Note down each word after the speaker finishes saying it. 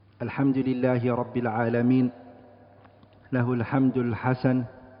الحمد لله رب العالمين له الحمد الحسن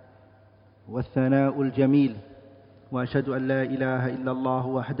والثناء الجميل وأشهد أن لا إله إلا الله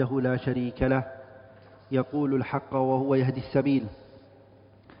وحده لا شريك له يقول الحق وهو يهدي السبيل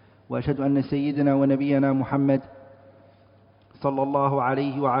وأشهد أن سيدنا ونبينا محمد صلى الله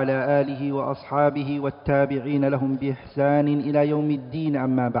عليه وعلى آله وأصحابه والتابعين لهم بإحسان إلى يوم الدين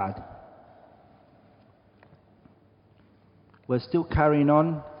أما بعد. We're still carrying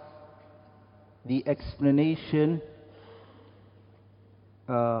on the explanation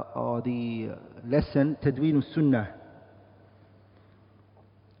or the lesson Tadween As Sunnah.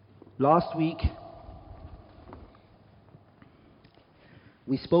 Last week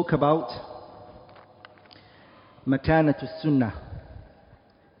we spoke about Makanat As Sunnah,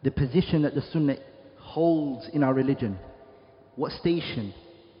 the position that the Sunnah holds in our religion. What station,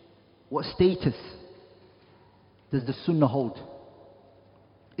 what status does the Sunnah hold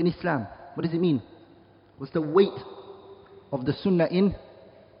in Islam? What does it mean? What's the weight of the Sunnah in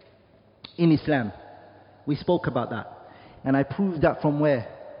Islam? We spoke about that. And I proved that from where?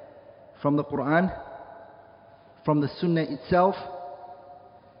 From the Quran, from the Sunnah itself,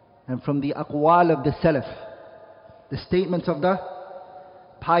 and from the aqwal of the Salaf, the statements of the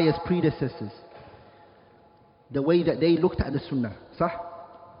pious predecessors, the way that they looked at the Sunnah. Sah?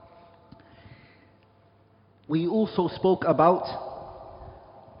 We also spoke about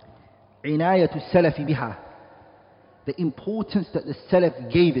عناية السلف بها, the importance that the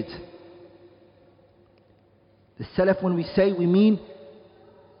Salaf gave it. The Salaf, when we say, we mean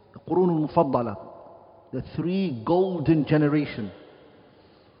the Qurun al-Mufaddala, the three golden generation,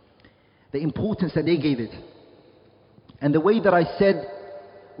 the importance that they gave it. And the way that I said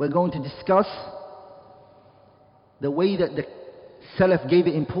we're going to discuss the way that the Salaf gave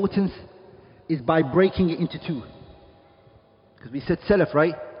it importance is by breaking it into two. Because we said Salaf,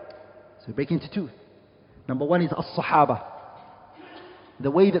 right? So we break into two. Number one is As-Sahaba, the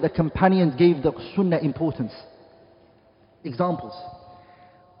way that the companions gave the Sunnah importance. Examples.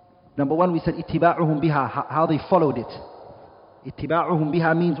 Number one, we said Ittiba'uhum biha, how they followed it. Ittiba'uhum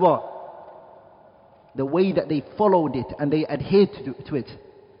biha means what? The way that they followed it and they adhered to it. It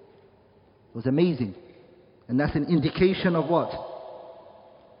was amazing. And that's an indication of what?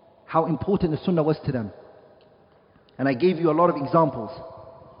 How important the Sunnah was to them. And I gave you a lot of examples.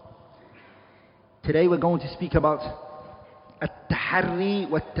 Today we're going to speak about التحري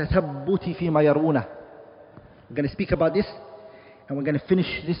والتثبت فيما يرونه. We're going to speak about this and we're going to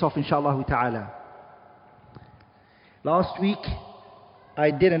finish this off inshallah ta'ala. Last week I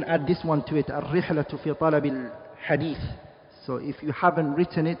didn't add this one to it, الرحلة في طلب الحديث. So if you haven't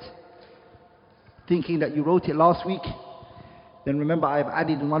written it thinking that you wrote it last week, then remember I've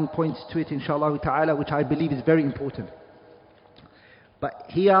added one point to it inshallah ta'ala, which I believe is very important. But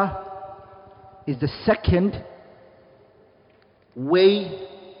here is the second way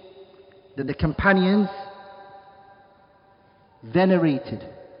that the companions venerated,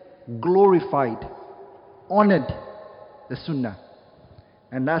 glorified, honored the Sunnah.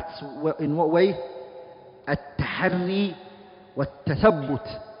 And that's in what way? التحري والتثبت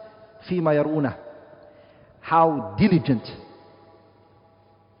فيما يرونه. How diligent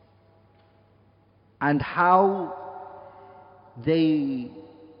and how they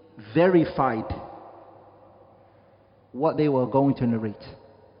verified what they were going to narrate.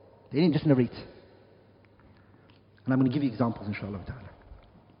 They didn't just narrate. And I'm going to give you examples inshallah ta'ala.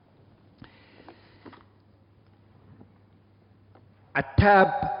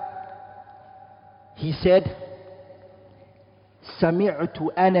 Attab, he said, سمعت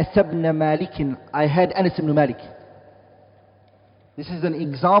أنس بن مالك, I heard Anas ibn Malik. This is an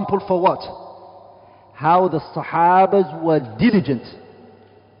example for what? How the Sahabas were diligent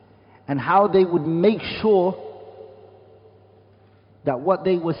and how they would make sure that what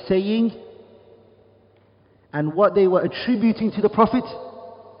they were saying and what they were attributing to the Prophet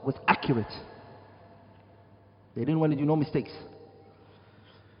was accurate. They didn't want to do no mistakes.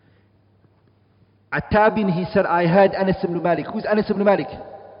 At-Tabin, he said, I heard Anas ibn Malik. Who's Anas ibn Malik?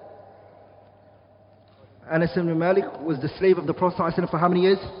 Anas ibn Malik was the slave of the Prophet ﷺ for how many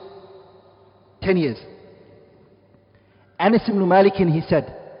years? 10 years. Anas ibn Malik, he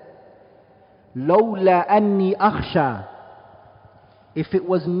said, لولا أني أخشى, if it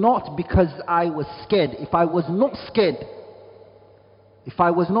was not because I was scared, if I was not scared,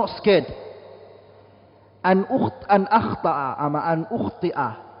 أن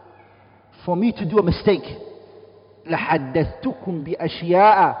أخطأ, for me to do a mistake, لحدثتكم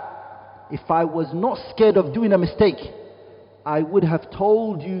بأشياء, if I was not scared of doing a mistake, I would have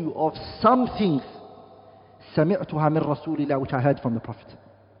told you of some things سمعتها من رسول الله, which I heard from the Prophet.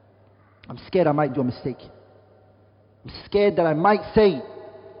 I'm scared I might do a mistake. I'm scared that I might say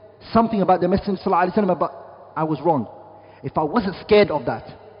something about the Messenger ﷺ, but I was wrong. If I wasn't scared of that,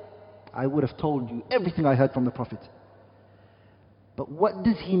 I would have told you everything I heard from the Prophet. But what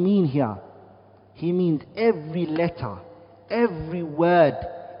does he mean here? He means every letter, every word,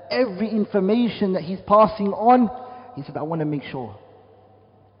 every information that he's passing on. He said, I want to make sure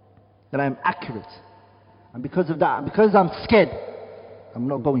that I am accurate. And because of that, because I'm scared, I'm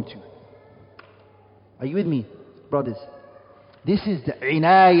not going to. Are you with me, brothers? This is the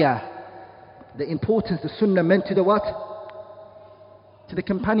inayah, the importance the sunnah meant to the what? To the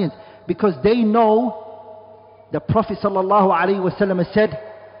companions. Because they know the Prophet ﷺ said,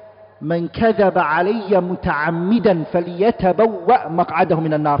 من كذب علي متعمدا فليتبوأ مقعده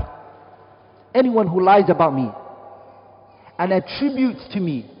من النار. Anyone who lies about me and attributes to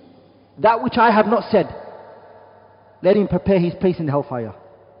me that which I have not said, let him prepare his place in the hellfire.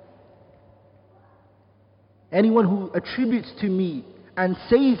 Anyone who attributes to me and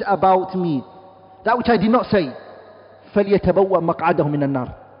says about me that which I did not say, فليتبوأ مقعده من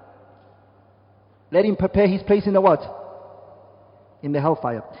النار. Let him prepare his place in the what? In the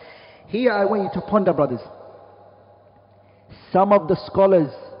hellfire. Here I want you to ponder, brothers. Some of the scholars,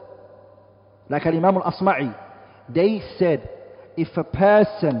 like Imam al-Asma'i, they said, if a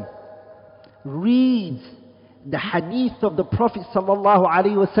person reads the hadith of the Prophet sallallahu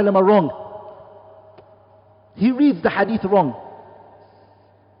alaihi wasallam wrong, he reads the hadith wrong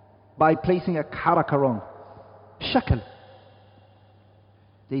by placing a haraka wrong, shakal.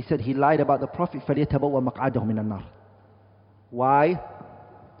 They said he lied about the Prophet. فَلْيَتَبَوَّ مَقْعَدَهُ مِنَ النَّارِ. Why?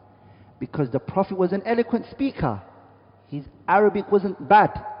 Because the Prophet was an eloquent speaker. His Arabic wasn't bad.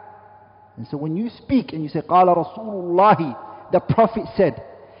 And so when you speak and you say قَالَ رَسُولُ اللَّهِ, the Prophet said,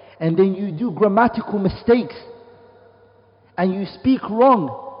 and then you do grammatical mistakes and you speak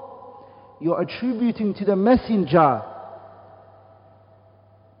wrong, you're attributing to the messenger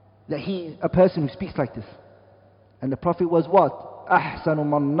that he is a person who speaks like this. And the Prophet was what? أَحْسَنُ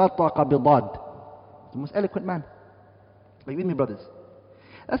مَنْ نَطَقَ بِضَادٍ, the most eloquent man. Are you with me, brothers?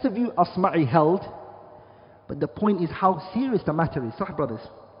 That's the view Asma'i held, but the point is how serious the matter is. Sah, brothers?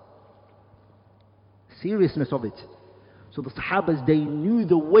 Seriousness of it. So the Sahabas, they knew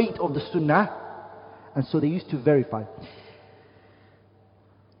the weight of the Sunnah, and so they used to verify.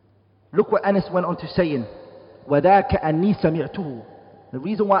 Look what Anas went on to saying, وَذَاكَ أَنِّي سَمِعْتُهُ. The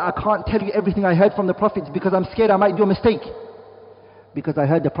reason why I can't tell you everything I heard from the Prophet is because I'm scared I might do a mistake. Because I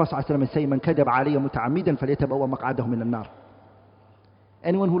heard the Prophet ﷺ say, مَنْ كَذَبَ عَلَيَّ مُتَعَمِّدًا فَلْيَتَبَوَّ مَقْعَدَهُ مِنَ النَّارِ.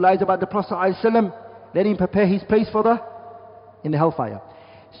 Anyone who lies about the Prophet ﷺ, let him prepare his place for in the hellfire.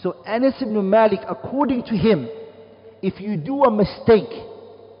 So Anas ibn Malik, according to him, if you do a mistake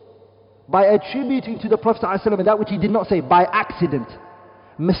by attributing to the Prophet ﷺ that which he did not say, by accident,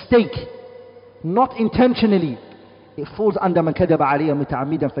 mistake, not intentionally, it falls under مَنْ كَذَبَ عَلَيَّ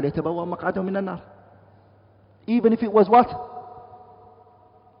مُتَعَمِّدًا فَلْيَتَبَوَّ مَقْعَدَهُ مِنَ النَّارِ. Even if it was what?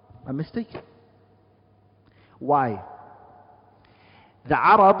 A mistake. Why? The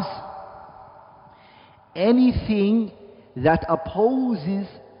Arabs, anything that opposes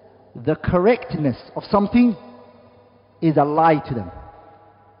the correctness of something is a lie to them.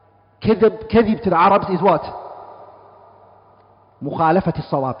 Kadhib to the Arabs is what? مخالفة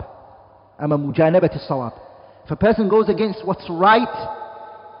الصواب. أما مجانبة الصواب. If a person goes against what's right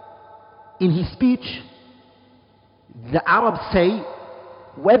in his speech, the Arabs say,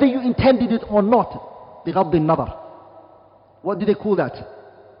 whether you intended it or not, بغض النظر. What do they call that?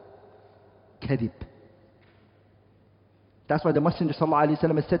 Kadhib. That's why the Messenger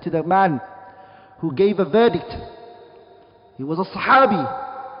ﷺ said to the man who gave a verdict, he was a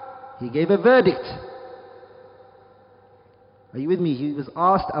Sahabi, he gave a verdict. Are you with me? He was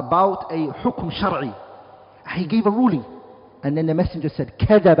asked about a hukm shar'i. He gave a ruling. And then the Messenger said,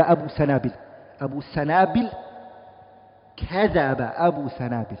 كذب أبو سنابل. Abu Sanabil, كذب Abu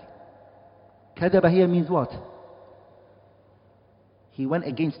Sanabil. كذب here means what? He went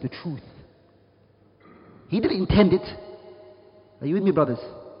against the truth. He didn't intend it. Are you with me, brothers?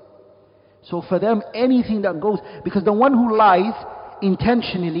 So for them, anything that goes, because the one who lies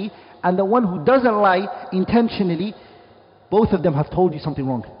intentionally and the one who doesn't lie intentionally, both of them have told you something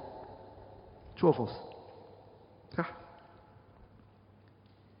wrong. True or false?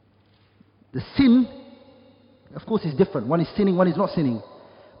 The sin, of course, is different. One is sinning, one is not sinning.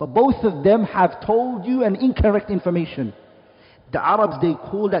 But both of them have told you an incorrect information. The Arabs, they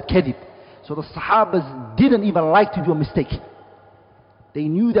call that kadhib. So the Sahabas didn't even like to do a mistake. They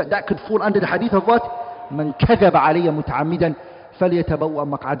knew that that could fall under the hadith of what? مَنْ كَذَبَ عَلَيَّ مُتَعَمِّدًا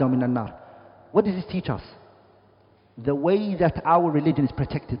فَلْيَتَبَوَّأْ مَقْعَدَهُ مِنَ النَّارِ. What does this teach us? The way that our religion is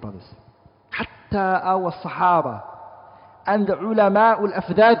protected, brothers. حتى our Sahaba and the ulama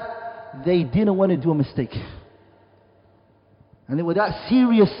al-afdad, they didn't want to do a mistake. And they were that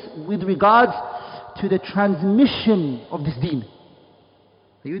serious with regards to the transmission of this deen.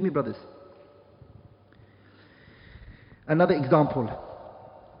 Are you with me, brothers? Another example.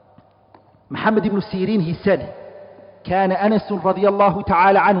 Muhammad ibn Sirin, he said, كان أنس رضي الله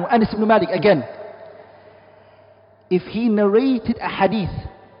تعالى عنه, Anas ibn Malik again, if he narrated a hadith,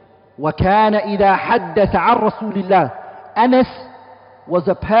 وكان إذا حدث عن رسول الله, Anas was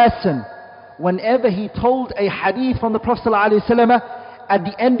a person, whenever he told a hadith from the Prophet ﷺ, at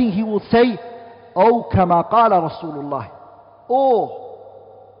the ending he will say, أو كما قال رسول الله, or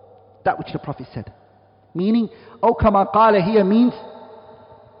that which the Prophet said. Meaning, أو كما قال here means,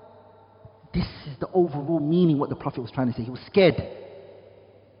 this is the overall meaning what the Prophet was trying to say. He was scared.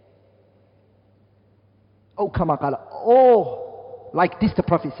 أو كما قال, or like this the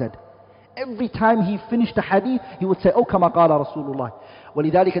Prophet said. Every time he finished the hadith, he would say, أو كما قال رسول الله.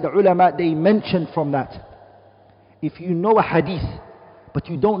 ولذلك the ulama, they mentioned from that, if you know a hadith, but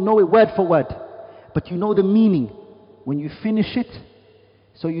you don't know it word for word, but you know the meaning, when you finish it,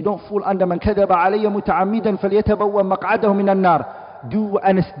 so you don't fall under من كذب علي متعمدا فليتبوأ مقعده من النار. Do what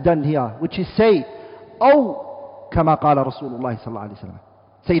Anas done here, which is say, أو كما قال رسول الله صلى الله عليه وسلم.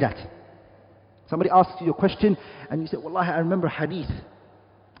 Say that. Somebody asks you a question and you say, Wallahi, I remember a hadith.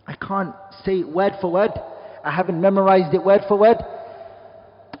 I can't say it word for word. I haven't memorized it word for word.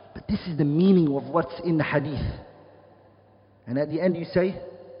 But this is the meaning of what's in the hadith. And at the end you say,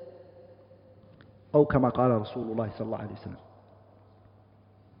 أو كما قال رسول الله صلى الله عليه وسلم.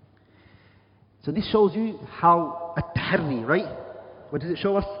 So this shows you how at-tahri, right? What does it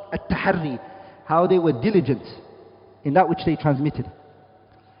show us? At-tahri. How they were diligent in that which they transmitted.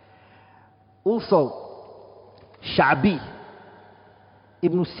 Also, Sha'bi,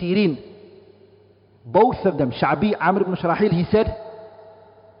 Ibn Sirin, both of them, Sha'bi, Amr ibn Sharahil, he said,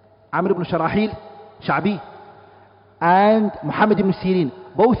 Amr ibn Sharahil, Sha'bi, and Muhammad ibn Sirin,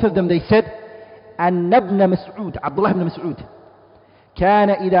 both of them, they said, أن ابن مسعود, Abdullah ibn Mas'ud, كان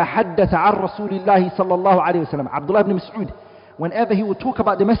إذا حدث عن رسول الله صلى الله عليه وسلم, Abdullah ibn Mas'ud, whenever he would talk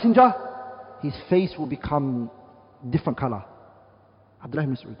about the messenger, his face will become different color. Abdullah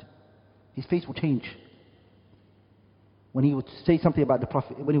ibn Mas'ud, his face will change. When he would say something about the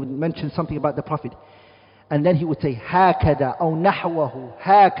Prophet, when he would mention something about the Prophet, and then he would say, هكذا أو نحوه,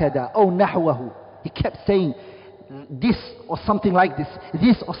 هكذا أو نحوه. He kept saying this or something like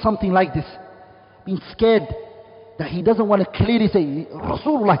this or something like this, being scared that he doesn't want to clearly say,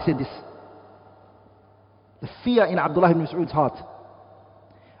 Rasulullah said this. The fear in Abdullah ibn Mas'ud's heart.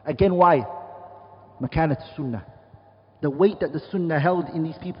 Again, why? Makanat Sunnah. The weight that the Sunnah held in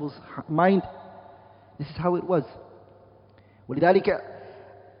these people's mind, this is how it was. ولذلك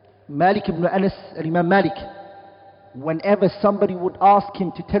Malik ibn Anas, Imam Malik, whenever somebody would ask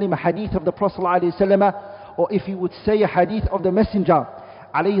him to tell him a hadith of the Prophet ﷺ, or if he would say a hadith of the Messenger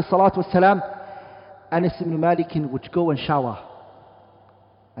ﷺ, Anas ibn Malik would go and shower,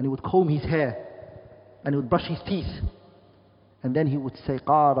 and he would comb his hair, and he would brush his teeth, and then he would say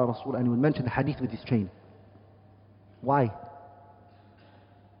قال رسول, and he would mention the hadith with his chain. Why?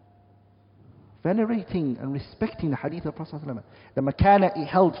 Venerating and respecting the hadith of Prophet ﷺ, the makana he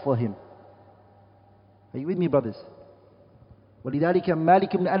held for him. Are you with me, brothers? ولذلك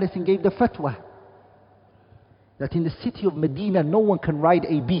Malik ibn Anas gave the fatwa that in the city of Medina no one can ride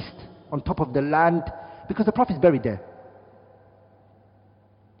a beast on top of the land because the Prophet is buried there.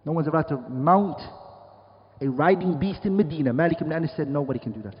 No one's allowed to mount a riding beast in Medina. Malik ibn Anas said nobody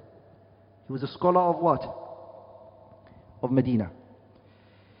can do that. He was a scholar of what? Of Medina.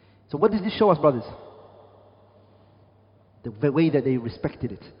 So what does this show us, brothers? The way that they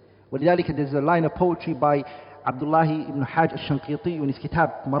respected it. ولذلك there's a line of poetry by Abdullah ibn Hajj al-Shanqiti in his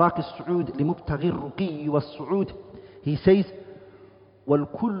kitab مراقي السعود لمبتغي الرقي والسعود. He says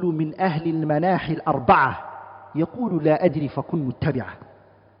والكل من أهل المناحي الأربعة يقول لا أدري فكن متبعة.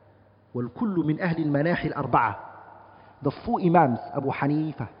 والكل من أهل المناحي الأربعة. The four Imams, Abu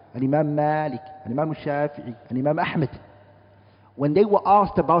Hanifa, Imam Malik, Imam Shafi'i, and Imam Ahmed, when they were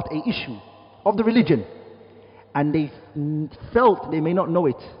asked about an issue of the religion and they felt they may not know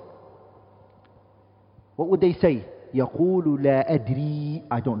it, what would they say? يقول لا أدري,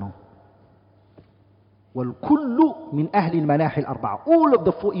 I don't know. والكل من أهل المناحي الأربعة. All of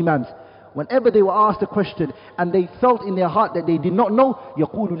the four Imams, whenever they were asked a question and they felt in their heart that they did not know,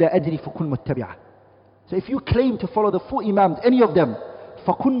 يقول لا أدري فكن متبعة. So if you claim to follow the four Imams, any of them,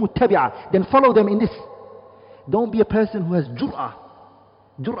 فكن متبعة, then follow them in this. Don't be a person who has jur'ah.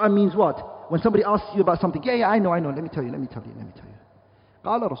 Jur'ah means what? When somebody asks you about something, yeah, I know, let me tell you.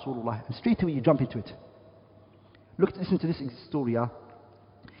 قال رسول الله. And straight away you jump into it. Listen to this story.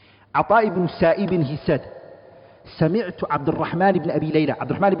 عطاء بن سائب, he said, سمعت عبد الرحمن بن أبي ليلى.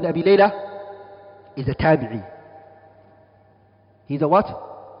 عبد الرحمن بن أبي ليلى is a tabi'i. He's a what?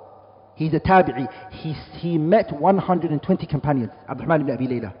 He's a tabi'i. He met 120 companions. عبد الرحمن بن أبي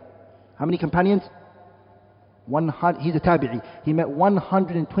ليلى. How many companions? He's a tabi'i. He met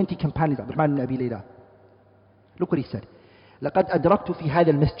 120 companions. عبد الرحمن بن أبي ليلى. Look what he said. لقد أدركت في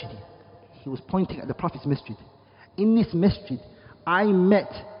هذا المسجد. He was pointing at the Prophet's masjid. In this masjid, I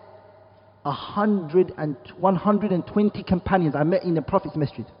met 120 companions. I met in the Prophet's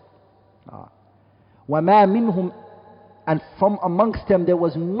masjid. وما منهم, and from amongst them there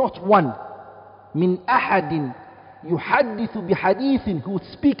was not one من أحد يحدث بحديث, who would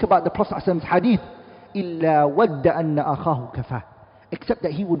speak about the Prophet's hadith, إلا ود أن أخاه كفاه, except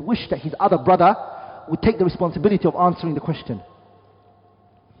that he would wish that his other brother would take the responsibility of answering the question.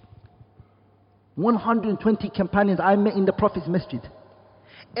 120 companions I met in the Prophet's masjid.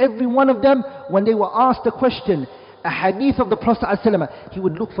 Every one of them, when they were asked a question, a hadith of the Prophet ﷺ, he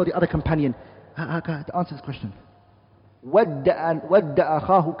would look for the other companion. To answer this question. وَدَّ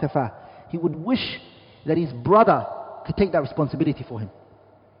أَخَاهُ كَفَاهُ. He would wish that his brother could take that responsibility for him.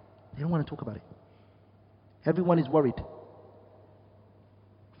 They don't want to talk about it. Everyone is worried.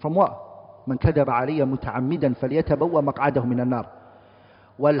 From what? من كذب علي متعمدا فليتبوأ مقعده من النار.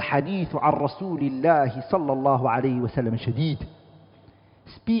 والحديث عن رسول الله صلى الله عليه وسلم شديد.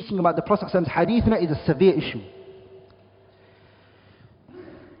 Speaking about the Prophet's hadith is a severe issue.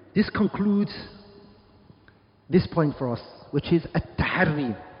 This concludes this point for us, which is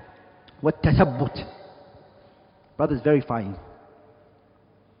التحري والتثبت. Brothers, verifying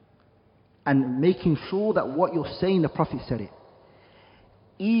and making sure that what you're saying, the Prophet said it.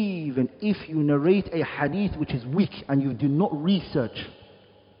 Even if you narrate a hadith which is weak and you do not research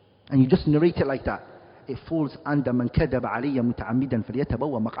and you just narrate it like that, it falls under من كذب علي متعمدا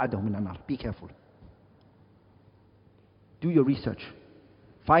فليتبوأ مقعده من النار. Be careful. Do your research.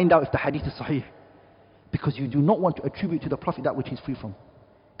 Find out if the hadith is sahih, because you do not want to attribute to the Prophet that which he is free from,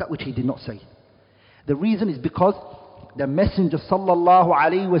 that which he did not say. The reason is because the Messenger sallallahu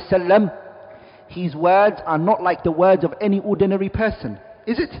alaihi wasallam, his words are not like the words of any ordinary person.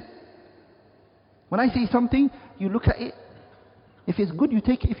 Is it? When I say something, you look at it. If it's good, you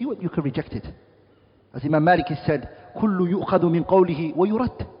take it. If you want, you can reject it. As Imam Malik said, كُلُّ يُؤْخَذُ مِنْ قَوْلِهِ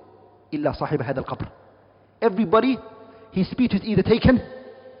وَيُرَدْ إِلَّا صَاحِبَ هَذَا الْقَبْرِ. Everybody, his speech is either taken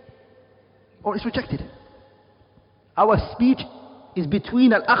or it's rejected. Our speech is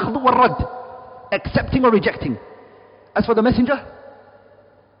between al-akhdh wal-rad, accepting or rejecting. As for the Messenger,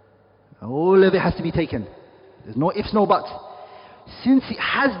 all of it has to be taken. There's no ifs, no buts. Since it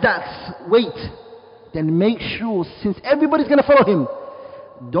has that weight, then make sure, since everybody's going to follow him,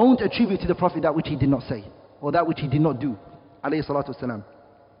 don't attribute to the Prophet that which he did not say, or that which he did not do. Alayhi salatu wasalam.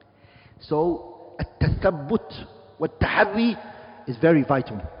 So, at-tathabbut wa-tahari is very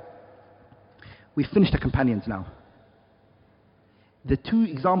vital. We finished the companions now. The two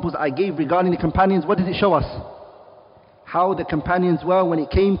examples I gave regarding the companions, what does it show us? How the companions were when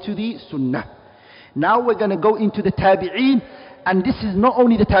it came to the sunnah. Now we're going to go into the tabi'een, and this is not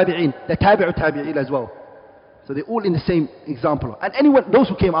only the tabi'een, the tabi'u tabi'een as well. So they're all in the same example. And anyone, those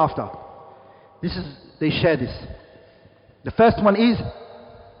who came after, they share this. The first one is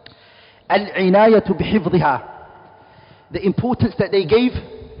al-inayatu bihifdhiha. The importance that they gave,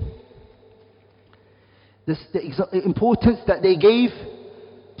 the importance that they gave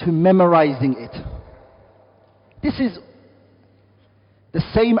to memorizing it. This is the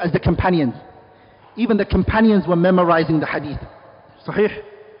same as the companions. Even the companions were memorizing the hadith. Sahih?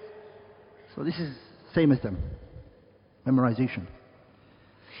 So this is same as them. Memorization.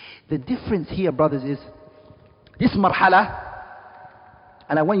 The difference here, brothers, is this marhala,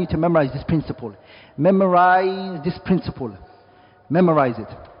 and I want you to memorize this principle. Memorize this principle. Memorize it.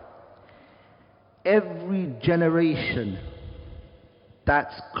 Every generation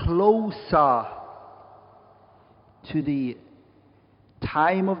that's closer to the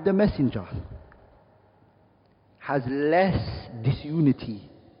time of the Messenger has less disunity,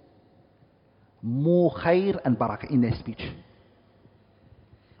 more khair and barakah in their speech.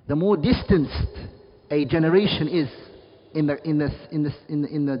 The more distanced a generation is in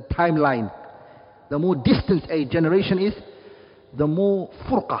the timeline, the more distant a generation is, the more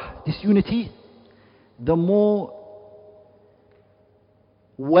furqah, disunity, the more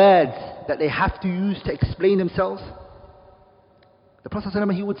words that they have to use to explain themselves. The Prophet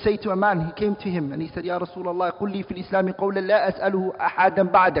ﷺ, he would say to a man, he came to him and he said, Ya Rasulullah, قُلْ لِي فِي الْإِسْلَامِ قَوْلًا لَا أَسْأَلُهُ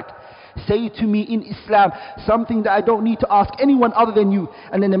أَحَدًا بَعْدَكَ. Say to me in Islam something that I don't need to ask anyone other than you.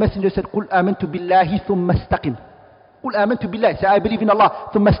 And then the messenger said, قُلْ آمَنْتُ بِاللَّهِ ثُمَّ اسْتَقِمْ. قُلْ آمَنْتُ بِاللَّهِ, say I believe in Allah,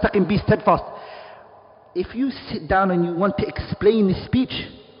 ثُمَّ اسْتَقِمْ, be steadfast. If you sit down and you want to explain this speech,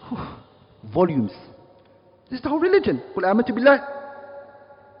 volumes. This is the whole religion. قُلْ آمَنْتُ بِاللَّهِ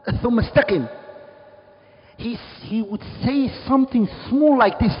ثُمَّ اسْتَقِمْ. He would say something small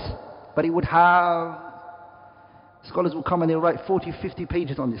like this, but he would have, scholars will come and they'll write 40, 50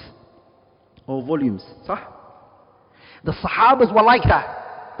 pages on this, or volumes. Sah? The Sahabas were like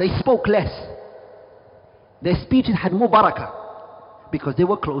that. They spoke less. Their speeches had more barakah, because they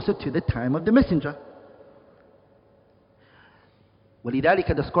were closer to the time of the messenger.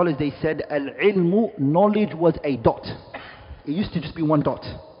 وَلِذَلِكَ the scholars, they said, al-ilmu, knowledge was a dot. It used to just be one dot.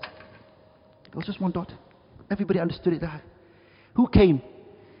 It was just one dot. Everybody understood it. Who came?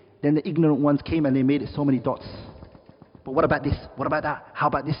 Then the ignorant ones came and they made it so many dots. But what about this? What about that? How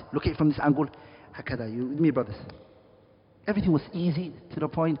about this? Look at it from this angle. Hakada, you with me, brothers? Everything was easy, to the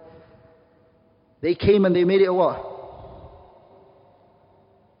point. They came and they made it a what?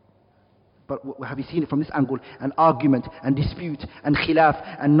 But have you seen it from this angle? An argument and dispute and khilaf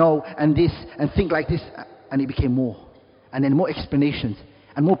and no and this and think like this. And it became more. And then more explanations.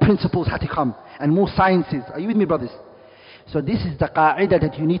 And more principles had to come. And more sciences. Are you with me, brothers? So this is the qa'idah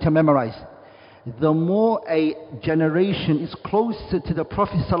that you need to memorize. The more a generation is closer to the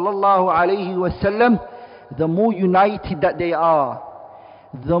Prophet sallallahu alaihi wasallam, the more united that they are.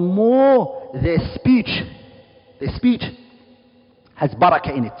 The more their speech has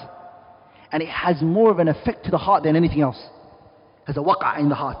barakah in it. And it has more of an effect to the heart than anything else. It has a waq'a in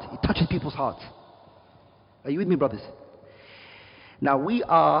the heart. It touches people's hearts. Are you with me, brothers? Now we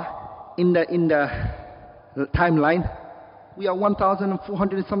are in the timeline. We are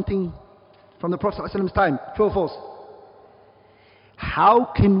 1,400 and something from the Prophet ﷺ's time. True or false?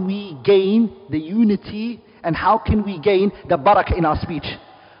 How can we gain the unity and how can we gain the barakah in our speech?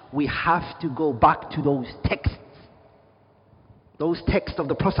 We have to go back to those texts. Those texts of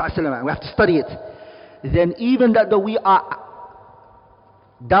the Prophet ﷺ. We have to study it. Then even that though we are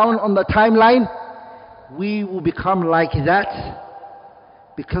down on the timeline, we will become like that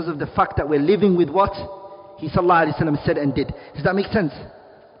because of the fact that we're living with what He sallallahu alaihi wasallam said and did. Does that make sense?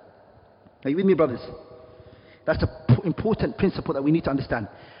 Are you with me, brothers? That's an important principle that we need to understand.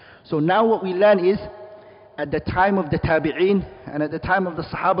 So now what we learn is, at the time of the tabi'een and at the time of the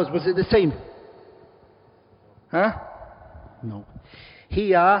sahabas, was it the same? Huh? No.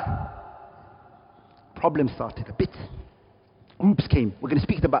 Here, problems started a bit. Groups came. We're going to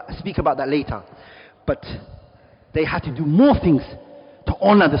speak about that later. But they had to do more things to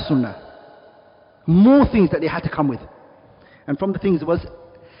honor the sunnah. More things that they had to come with. And from the things was,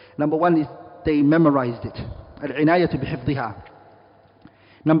 number one is they memorized it. Al-inayatu bihifdhiha.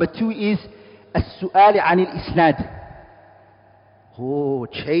 Number two is as-su'al 'an al-isnad. Oh,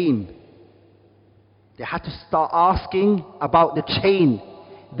 chain. They had to start asking about the chain,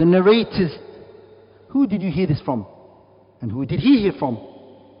 the narrators. Who did you hear this from? And who did he hear from?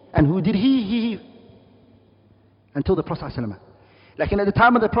 And who did he hear? Until the Prophet ﷺ. Like at the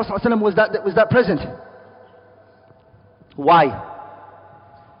time of the Prophet ﷺ, was that present? Why?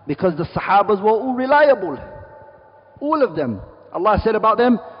 Because the Sahabas were all reliable. All of them. Allah said about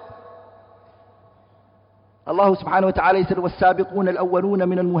them, Allah subhanahu wa ta'ala said, وَالسَّابِقُونَ الْأَوَّلُونَ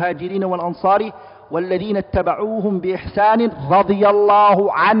مِنَ الْمُهَاجِرِينَ وَالْأَنصَارِ وَالَّذِينَ اتَّبَعُوهُمْ بِإِحْسَانٍ رَضِيَ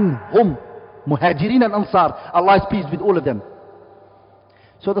اللَّهُ عَنْهُمْ. Muhajirin and Ansar. Allah is pleased with all of them.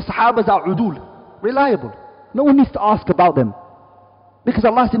 So the Sahabas are udul, reliable. No one needs to ask about them. Because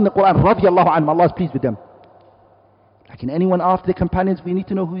Allah said in the Quran, رَضِيَ اللَّهُ عَنْهُمْ, Allah is pleased with them. Like in anyone after the companions, we need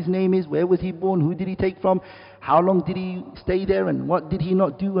to know who his name is, where was he born, who did he take from, how long did he stay there, and what did he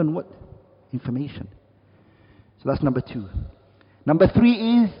not do, and what information. So that's number two. Number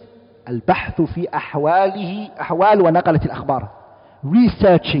three is البحث في أحوال ونقلة الأخبار.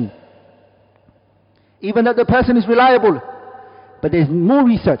 Researching. Even that the person is reliable, but there's more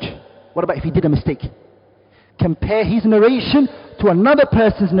research. What about if he did a mistake? Compare his narration to another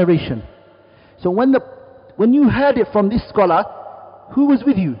person's narration. So when you heard it from this scholar, who was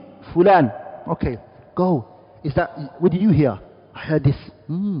with you? Fulan. Okay, go. What did you hear? I heard this.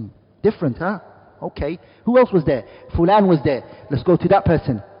 Different, huh? Okay. Who else was there? Fulan was there. Let's go to that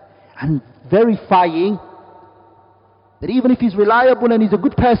person. And verifying that even if he's reliable and he's a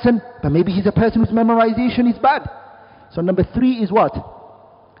good person, but maybe he's a person whose memorization is bad. So number three is what?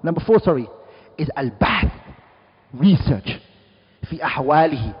 Number four, is al-bahth. Research. Fi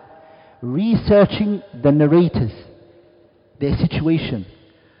ahwalihi. Researching the narrators, their situation.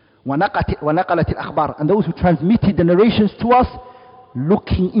 وَنَقَلَتِ الْأَخْبَارِ. And those who transmitted the narrations to us,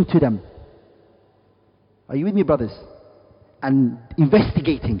 looking into them. Are you with me, brothers? And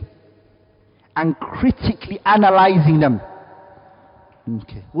investigating and critically analyzing them.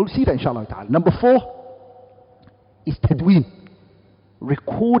 Okay, we'll see that inshallah ta'ala. Number 4 is Tadween,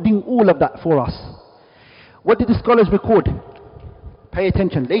 recording all of that for us. What did the scholars record? Pay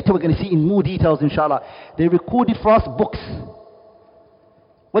attention. Later we're going to see in more details inshallah. They recorded for us books.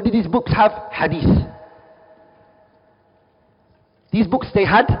 What did these books have? Hadith. These books, they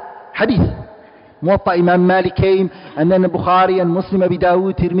had hadith. Muwatta Imam Malik came, and then Bukhari and Muslim, Abi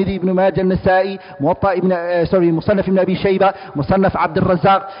Dawud, Tirmidhi, Ibn Majah, Nasa'i, Musannaf Ibn Abi Shayba, Musannaf Abd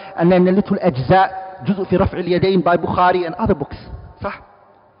al-Razzaq, and then a little Ajza, Juz' fi Raf' al-Yadayn by Bukhari and other books.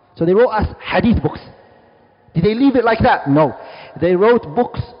 So they wrote us hadith books. Did they leave it like that? No. They wrote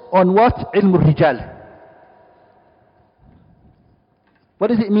books on what? Ilm al-Rijal. What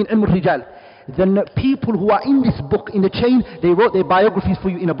does it mean, Ilm al-Rijal? The people who are in this book, in the chain, they wrote their biographies for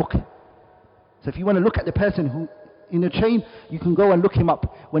you in a book. So if you want to look at the person who in the chain, you can go and look him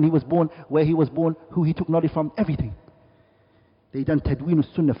up, when he was born, where he was born, who he took knowledge from, everything. They done Tadween As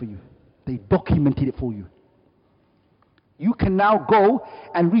Sunnah for you. They documented it for you. You can now go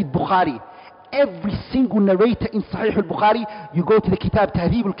and read Bukhari. Every single narrator in Sahih al-Bukhari, you go to the Kitab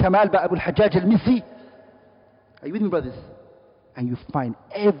Tahdhib al-Kamal by Abu al-Hajjaj al-Mizzi. Are you with me, brothers? And you find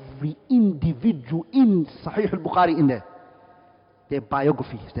every individual in Sahih al-Bukhari in there. Their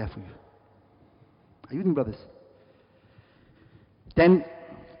biography is there for you. Are you with me, brothers? Then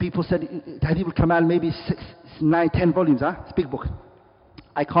people said Tahdhib al-Kamal maybe 6, 9, 10 volumes, huh? It's a big book.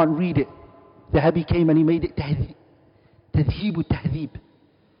 I can't read it. The Dhahabi came and he made it Tahdhib al-Tahdhib.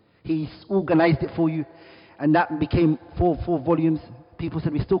 He's organized it for you, and that became 4 volumes. People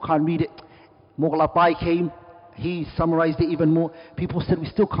said we still can't read it. Mughal Atai came, he summarized it even more. People said we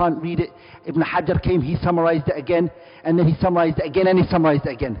still can't read it. Ibn Hajar came, he summarized it again, and then he summarized it again, and he summarized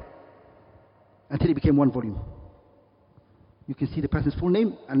it again, until it became 1 volume. You can see the person's full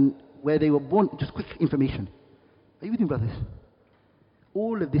name and where they were born, just quick information. Are you with me, brothers?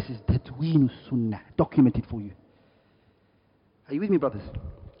 All of this is Tadween As Sunnah, documented for you. Are you with me, brothers?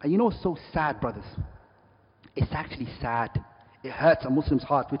 And you know what's so sad, brothers? It's actually sad. It hurts a Muslim's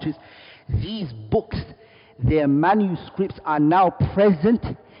heart, which is these books, their manuscripts are now present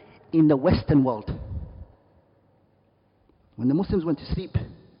in the Western world. When the Muslims went to sleep,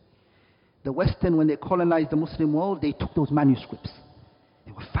 the Western, when they colonized the Muslim world, they took those manuscripts.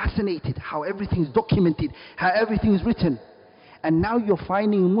 They were fascinated how everything is documented, how everything is written. And now you're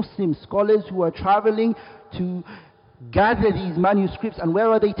finding Muslim scholars who are traveling to gather these manuscripts, and where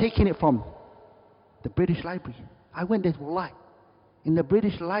are they taking it from? The British Library. I went there, wallahi. In the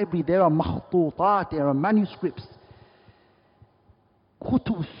British Library there are makhtutat, there are manuscripts.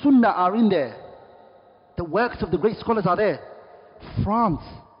 Kutub Sunnah are in there. The works of the great scholars are there. France,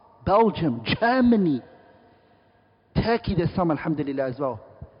 Belgium, Germany, Turkey, there's some, alhamdulillah, as well.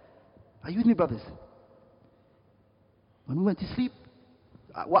 Are you with me, brothers? When we went to sleep,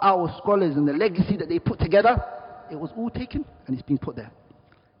 what our scholars and the legacy that they put together, it was all taken and it's been put there.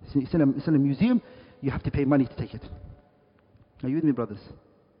 It's in a museum. You have to pay money to take it. Are you with me, brothers?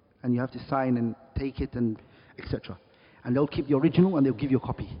 And you have to sign and take it and etc. And they'll keep the original and they'll give you a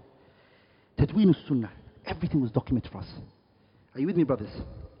copy. Tadween As Sunnah. Everything was documented for us. Are you with me, brothers?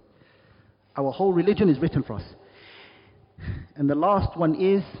 Our whole religion is written for us. And the last one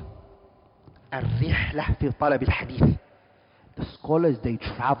is الرحلة في طلب الحديث. The scholars, they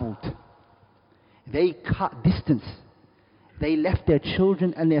traveled. They cut distance. They left their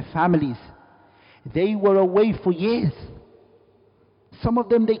children and their families. They were away for years. Some of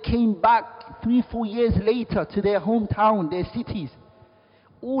them, they came back 3, 4 years later to their hometown, their cities.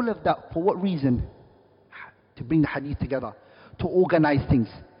 All of that, for what reason? To bring the hadith together, to organize things.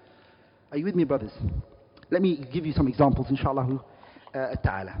 Are you with me, brothers? Let me give you some examples, inshallah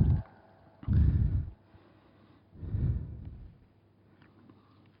ta'ala.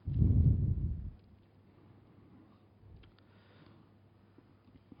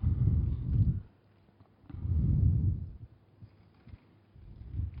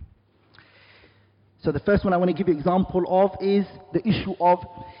 So the first one I want to give you an example of is the issue of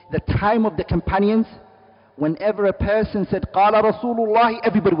the time of the companions. Whenever a person said, Qala Rasulullah,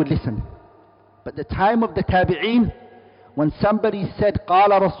 everybody would listen. But the time of the tabi'een, when somebody said,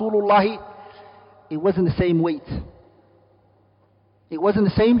 Qala Rasulullah, it wasn't the same weight. It wasn't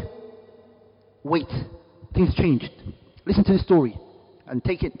the same weight. Things changed. Listen to the story and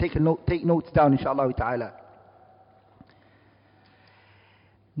take notes down, inshallah ta'ala.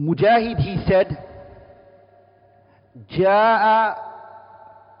 Mujahid, he said, جاء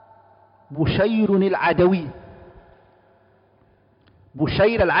بشير العدوي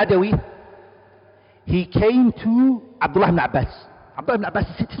Bushayr al-Adawi, he came to Abdullah ibn Abbas. Abdullah ibn Abbas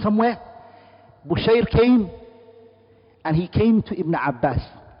is sitting somewhere. Bushayr came, and he came to Ibn Abbas,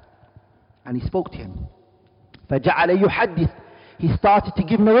 and he spoke to him. فَجَعَلَ يُحَدِّث. He started to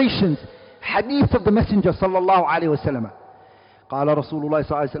give narrations, hadith of the Messenger sallallahu alayhi wa sallam. قال رسول الله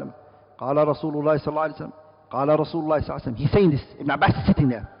صلى الله عليه وسلم قال رسول الله صلى الله عليه وسلم قال رسول الله صلى الله عليه وسلم. He's saying this. Ibn Abbas is sitting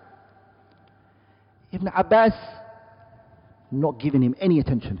there. Ibn Abbas not giving him any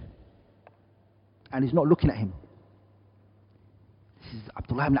attention, and he's not looking at him. This is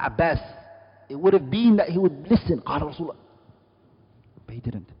Abdullah ibn Abbas. It would have been that he would listen, قال رسول الله, but he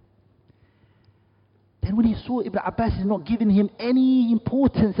didn't. Then when he saw Ibn Abbas is not giving him any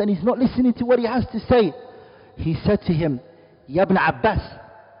importance and he's not listening to what he has to say, he said to him, Ya Ibn Abbas,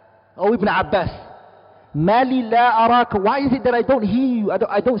 oh Ibn Abbas, Mali la araka, why is it that I don't hear you,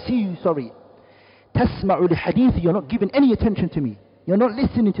 I don't see you, sorry. Tasma'u li hadithi, you're not giving any attention to me. You're not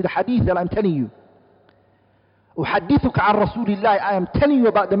listening to the hadith that I'm telling you. Uhaddithuka an Rasulillah, I am telling you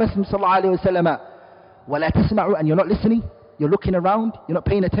about the Messenger sallallahu alayhi wa sallam. Wa la tasma'u, and you're not listening, you're looking around, you're not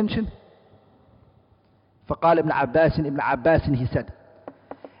paying attention. فقال ابن عباس, he said,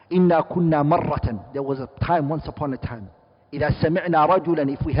 إنا كنا مرة, there was a time, once upon a time, إذا سمعنا رجلا,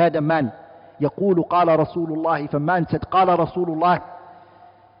 if we heard a man, يقول قال رسول الله, if a man said قال رسول الله,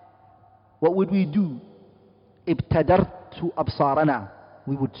 what would we do? ابتدرت أبصارنا,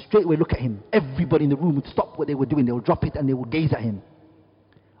 we would straight away look at him. Everybody in the room would stop what they were doing, they would drop it and they would gaze at him.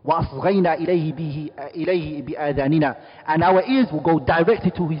 وأصغينا إليه بآذاننا, and our ears will go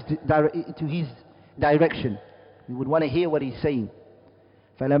directly to his direction. We would want to hear what he's saying.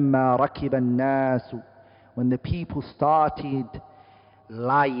 فَلَمَّا رَكِبَ النَّاسُ, when the people started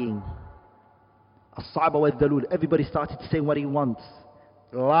lying, الصَّعْبَ وَالذَّلُولِ, everybody started saying what he wants.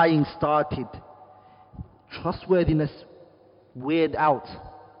 Lying started. Trustworthiness weared out.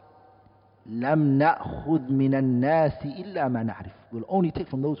 لَمْ نَأْخُذْ مِنَ النَّاسِ إِلَّا مَا نَعْرِفُ, we'll only take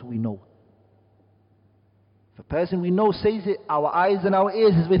from those who we know. If a person we know says it, our eyes and our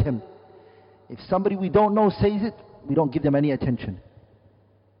ears is with him. If somebody we don't know says it, we don't give them any attention.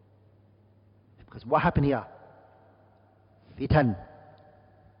 Because what happened here? Fitan.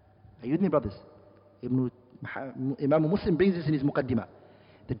 Are you with me, brothers? Imam Muslim brings this in his Muqaddimah.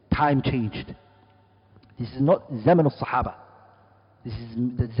 The time changed. This is not Zaman of Sahaba. This is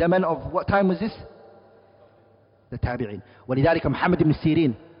the Zaman of, what time was this? The Tabi'in. ولذلك Muhammad ibn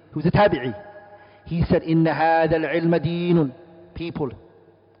Sirin, who's a Tabi'i, he said, إِنَّ هَذَا الْعِلْمَ دِينٌ. People,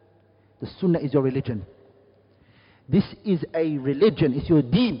 the Sunnah is your religion. This is a religion, it's your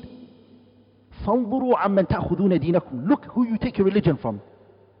deen. فَانظُرُوا عَمَّنْ تَأْخُذُونَ دِينَكُمْ. Look who you take your religion from.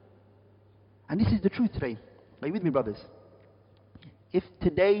 And this is the truth today. Are you with me, brothers? If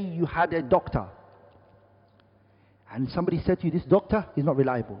today you had a doctor, and somebody said to you, this doctor is not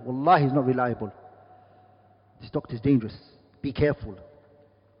reliable. Wallahi, he's not reliable. This doctor is dangerous. Be careful.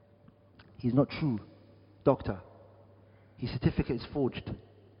 He's not true doctor. His certificate is forged.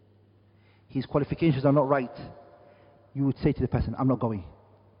 His qualifications are not right. You would say to the person, I'm not going.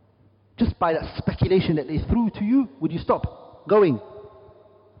 Just by that speculation that they threw to you, would you stop going?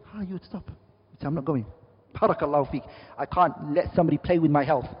 You would stop. You'd say, I'm not going. Barakallahu feek. I can't let somebody play with my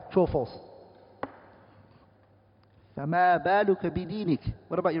health. True or false? فَمَا بَالُكَ بِدِينِكَ.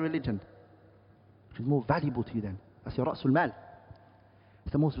 What about your religion? Which is more valuable to you then? That's your Ra'sul Mal.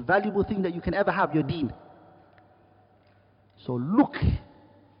 It's the most valuable thing that you can ever have, your deen. So look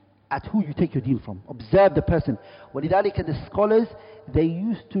at who you take your deen from. Observe the person. وَلِذَلِكَ the scholars, they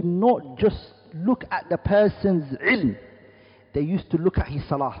used to not just look at the person's ilm. They used to look at his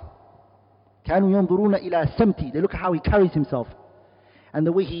salah. كَانُوا يَنْظُرُونَ إِلَى سَمْتِ. They look at how he carries himself and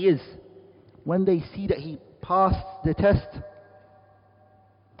the way he is. When they see that he passed the test,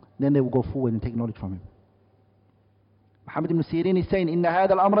 then they will go forward and take knowledge from him. Muhammad ibn Sirin is saying, إِنَّ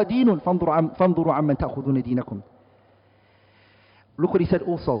هَذَا الْأَمْرَ دِينٌ فَانْظُرُوا عَمَّنْ تَأْخُذُونَ دِينَكُمْ. Look what he said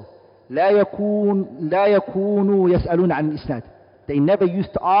also. لا يكونوا يسألون عن الإسناد. They never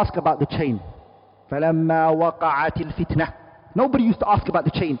used to ask about the chain. فَلَمَّا وَقَعَتِ الْفِتْنَةِ. Nobody used to ask about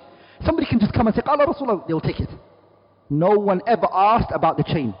the chain. Somebody can just come and say, قال رسول الله, they will take it. No one ever asked about the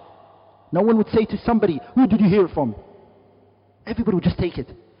chain. No one would say to somebody, who did you hear it from? Everybody would just take it.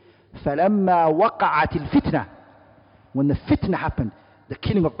 فَلَمَّا وَقَعَتِ الْفِتْنَةِ. When the fitna happened, the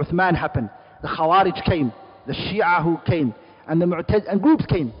killing of Uthman happened, the Khawarij came, the Shia who came, and the Mu'taz and groups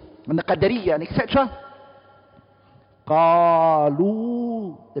came, and the Qadariyya and etc.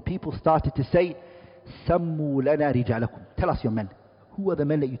 قالوا, the people started to say, سَمُّوا لَنَا رِجَالَكُمْ. Tell us your men. Who are the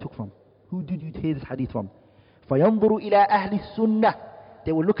men that you took from? Who did you hear this hadith from? فَيَنْظُرُوا إِلَىٰ أَهْلِ السُّنَّةِ.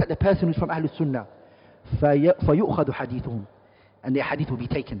 They will look at the person who's from Ahlul Sunnah. فَيُؤْخَذُ حَدِيثُهُم. and their hadith will be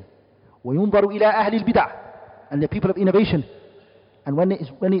taken. وَيُنظَرُ إِلَىٰ أَهْلِ الْبِدَعِ, and the people of innovation. And when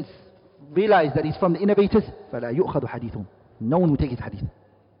it's realized that he's from the innovators, فَلَا يُؤْخَذُ حَدِيثُهُم, no one will take his hadith.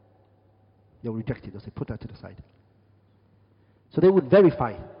 They'll reject it. They'll say, put that to the side. So they would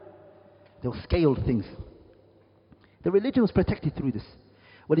verify. They'll scale things. The religion was protected through this.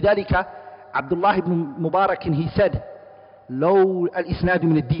 وَلِذَلِكَ Abdullah ibn Mubarak, he said, لَوْ الْإِسْنَادُ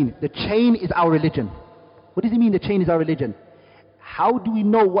مِنَ الدِّينِ, the chain is our religion. What does he mean the chain is our religion? How do we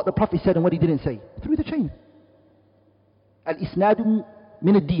know what the Prophet said and what he didn't say? Through the chain. Al-Isnadu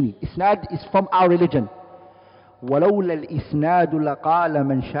min ad-dini. Isnad is from our religion. وَلَوْلَا الْإِسْنَادُ لَقَالَ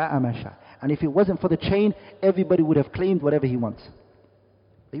مَنْ شَاءَ مَا شَاءَ. And if it wasn't for the chain, everybody would have claimed whatever he wants.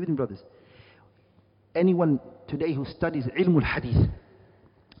 Are you with me, brothers? Anyone today who studies ilm al-hadith,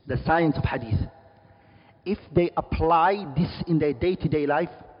 the science of hadith, if they apply this in their day-to-day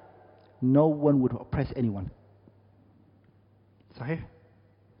life, no one would oppress anyone. Sahih?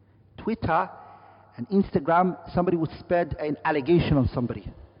 Twitter and Instagram, somebody would spread an allegation on somebody.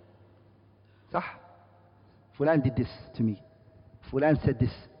 Sah? Fulan did this to me. Fulan said this.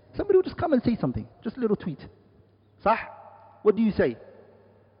 Somebody would just come and say something. Just a little tweet. Sah? What do you say?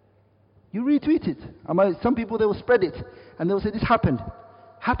 You retweet it. Some people, they will spread it. And they will say, this happened.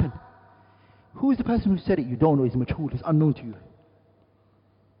 Happened. Who is the person who said it? You don't know. It's majhul. It's unknown to you.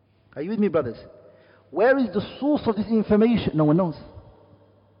 Are you with me, brothers? Where is the source of this information? No one knows.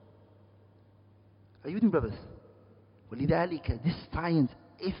 Are you with me, brothers? وَلِذَلِكَ, this science,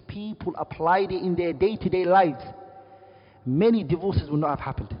 if people applied it in their day-to-day lives, many divorces would not have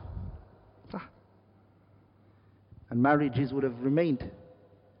happened. And marriages would have remained.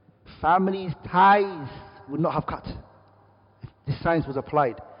 Families' ties would not have cut if this science was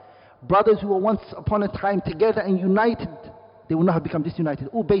applied. Brothers who were once upon a time together and united, they would not have become disunited.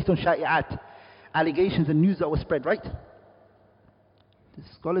 All based on sha'i'at, allegations and news that was spread, right? The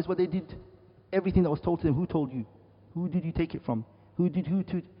scholars, what they did, everything that was told to them, who told you? Who did you take it from?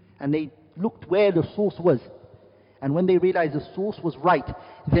 And they looked where the source was. And when they realized the source was right,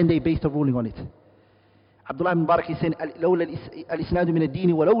 then they based a ruling on it. Abdullah ibn Mubarak is saying, لَوْلَا الْإِسْنَادُ مِنَ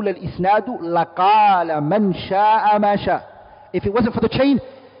الدِّينِ وَلَوْلَا الْإِسْنَادُ لَقَالَ مَنْ شَاءَ مَا شَاءَ. If it wasn't for the chain,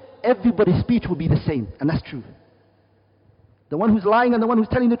 everybody's speech would be the same. And that's true. The one who's lying and the one who's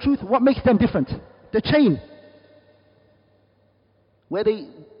telling the truth, what makes them different? The chain.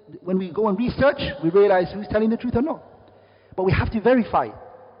 When we go and research, we realize who's telling the truth or not. But we have to verify.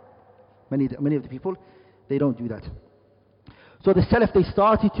 Many of the people, they don't do that. So the Salaf, they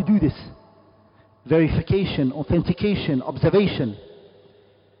started to do this. Verification, authentication, observation.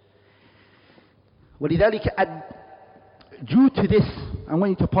 وَلِذَلِكَ, due to this, I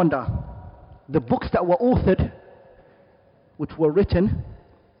want you to ponder, the books that were authored, which were written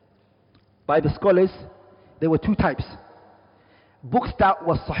by the scholars, there were two types. Books that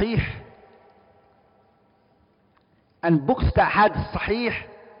were sahih, and books that had sahih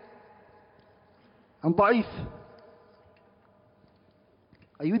and da'if.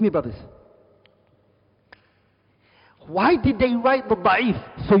 Are you with me, brothers? Why did they write the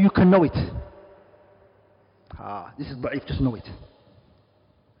da'if? So you can know it. This is da'if, just know it.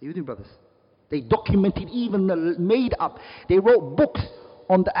 Are you with me, brothers? They documented, even made up. They wrote books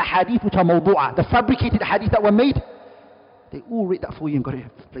on the ahadith which are mawdu'ah, the fabricated ahadith that were made. They all write that for you and got it,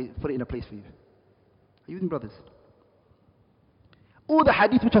 put it in a place for you. Are you with me, brothers? All the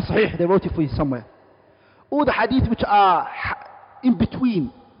hadith which are sahih, they wrote it for you somewhere. All the hadith which are in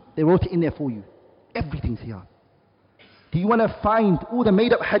between, they wrote it in there for you. Everything's here. Do you want to find all the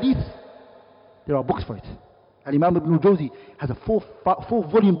made up hadiths? There are books for it. Al-Imam Ibn Jawzi has a four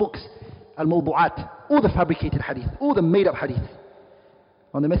volume books, Al-Mawdu'at, all the fabricated hadith, all the made up hadith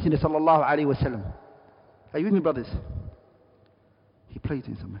on the Messenger sallallahu alayhi wa sallam. Are you with me, brothers? He plays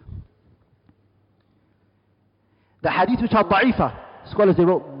in somewhere. The hadith which are da'ifa, scholars, they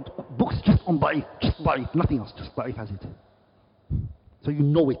wrote books just on da'if, nothing else, just da'if has it. So you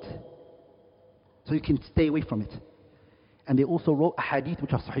know it. So you can stay away from it. And they also wrote a hadith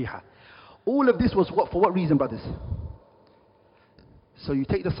which are sahihah. All of this was for what reason, brothers? So you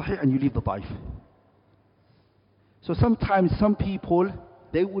take the sahih and you leave the da'if. So sometimes some people,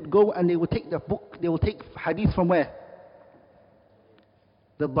 they would go and they would take the book, they will take hadith from where?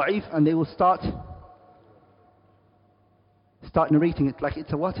 The da'if, and they will start narrating it like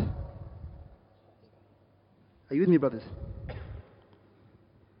it's a what? Are you with me, brothers?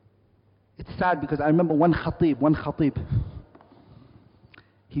 It's sad because I remember one khatib,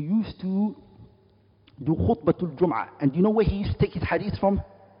 he used to do khutbatul Jum'ah. And do you know where he used to take his hadith from?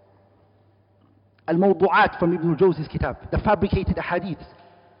 Al-Mawdu'at from Ibn Jawzi's kitab. The fabricated hadiths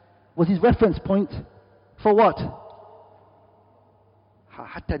was his reference point for what?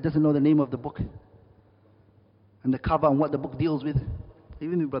 Hatta doesn't know the name of the book and the cover and what the book deals with.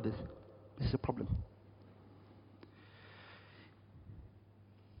 Even with brothers, this is a problem.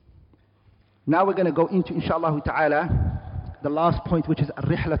 Now we're going to go into, inshallah ta'ala, the last point, which is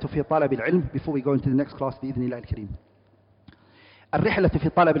الرحلة في طلب العلم, before we go into the next class, بإذن الله الكريم. الرحلة في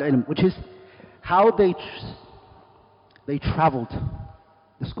طلب العلم, which is how they traveled.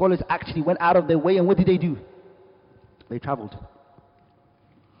 The scholars actually went out of their way, and what did they do? They traveled.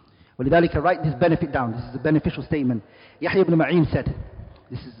 ولذلك, write this benefit down. This is a beneficial statement. Yahya ibn Ma'in said,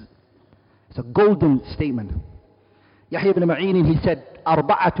 it's a golden statement. Yahya ibn Ma'in, he said,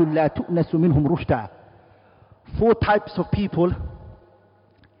 أربعة لا تؤنس منهم رشدا. 4 types of people,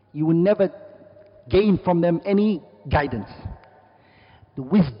 you will never gain from them any guidance. The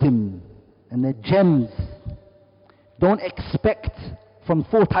wisdom and the gems. Don't expect from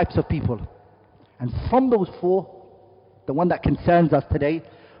 4 types of people. And from those 4, the one that concerns us today,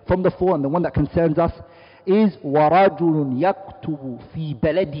 from the 4 and the one that concerns us, is وَرَجُلٌ يَكْتُبُ فِي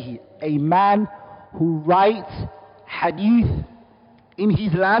بَلَدِهِ, a man who writes hadith in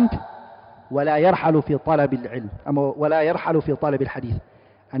his land, وَلَا يَرْحَلُ فِي طَلَبِ الْعِلْمِ, وَلَا يَرْحَلُ فِي طَلَبِ الْحَدِيثِ,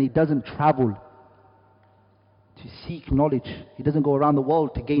 and he doesn't travel to seek knowledge. He doesn't go around the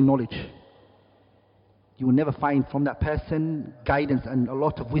world to gain knowledge. You will never find from that person guidance and a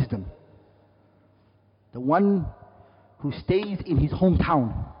lot of wisdom. The one who stays in his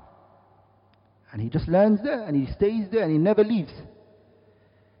hometown, and he just learns there, and he stays there, and he never leaves.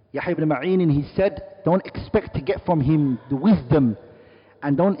 Yahya ibn Ma'in, he said, don't expect to get from him the wisdom,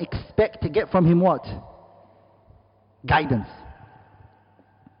 and don't expect to get from him what? Guidance.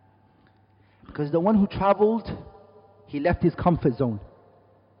 Because the one who traveled, he left his comfort zone.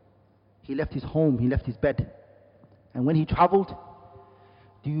 He left his home, he left his bed. And when he traveled,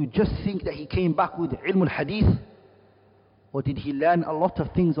 do you just think that he came back with ilm al-hadith? Or did he learn a lot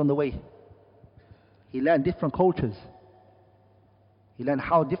of things on the way? He learned different cultures. He learned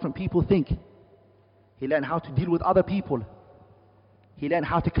how different people think. He learned how to deal with other people. He learned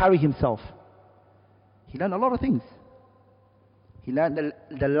how to carry himself. He learned a lot of things. He learned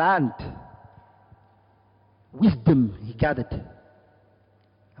the land. Wisdom he gathered.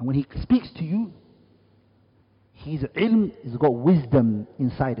 And when he speaks to you, his ilm has got wisdom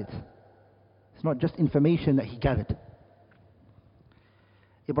inside it. It's not just information that he gathered.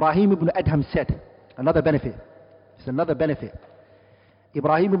 Ibrahim ibn Adham said, another benefit. It's another benefit.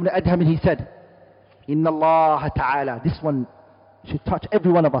 Ibrahim ibn Adham, he said, Inna Allah Ta'ala, this one should touch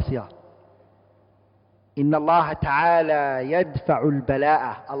every one of us here. Inna Allah Ta'ala yadfa'ul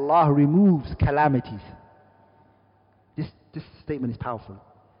bala'a. Allah removes calamities. This statement is powerful.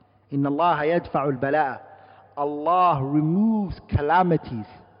 Inna Allah yadfa'ul bala'a. Allah removes calamities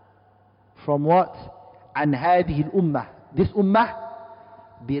from what? An hadhihi al-ummah. This ummah,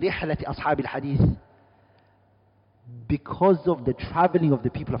 برحلة أصحاب الحديث, because of the traveling of the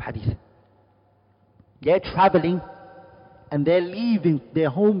people of hadith. They're traveling and they're leaving their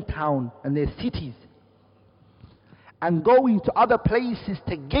hometown and their cities and going to other places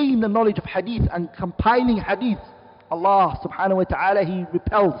to gain the knowledge of hadith and compiling hadith. Allah subhanahu wa ta'ala, He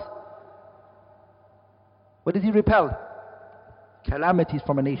repels. What does He repel? Calamities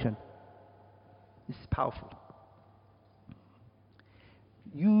from a nation. This is powerful.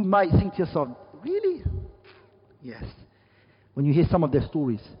 You might think to yourself, really? Yes. When you hear some of their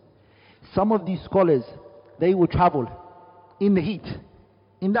stories, some of these scholars, they will travel in the heat,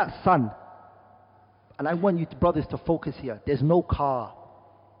 in that sun. And I want you brothers to focus here. There's no car,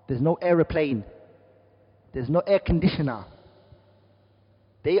 there's no aeroplane, there's no air conditioner.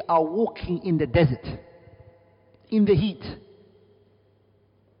 They are walking in the desert, in the heat.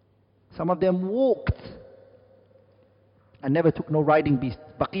 Some of them walked and never took no riding beast.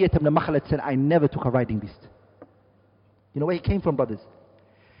 Baqiyat ibn Makhlad said, I never took a riding beast. You know where he came from, brothers?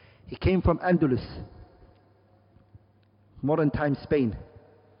 He came from Andalus, modern time Spain.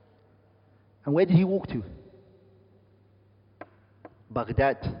 And where did he walk to?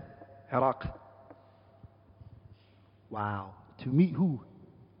 Baghdad, Iraq. Wow. To meet who?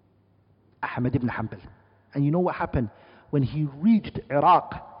 Ahmad ibn Hanbal. And you know what happened? When he reached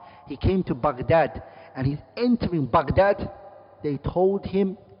Iraq, he came to Baghdad, and he's entering Baghdad, they told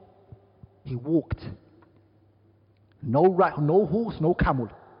him he walked. No horse, no camel.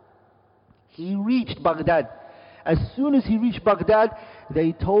 He reached Baghdad. As soon as he reached Baghdad,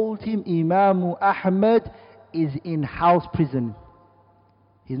 they told him Imam Ahmad is in house prison.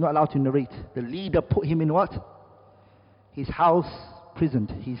 He's not allowed to narrate. The leader put him in what? His house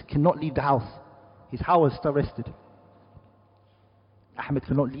prisoned. He cannot leave the house. His house is arrested. Ahmad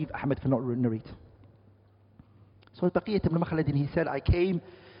cannot leave. Ahmad cannot narrate. So Baqiyat ibn Makhlad, he said, I came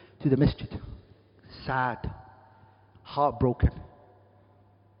to the masjid, sad, heartbroken.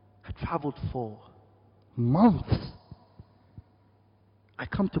 I traveled for months. I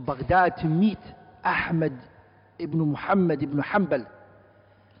come to Baghdad to meet Ahmad ibn Muhammad ibn Hanbal.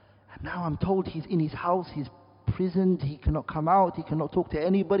 And now I'm told he's in his house, he's imprisoned, he cannot come out, he cannot talk to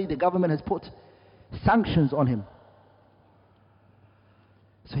anybody. The government has put sanctions on him.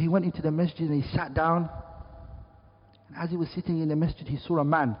 So he went into the masjid and he sat down. And as he was sitting in the masjid, he saw a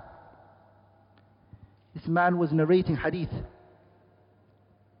man. This man was narrating hadith.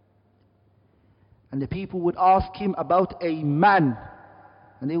 And the people would ask him about a man.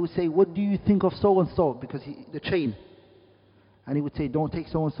 And they would say, what do you think of so and so? Because the chain. And he would say, don't take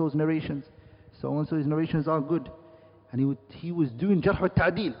so and so's narrations. So and so's narrations are good. And he was doing jarh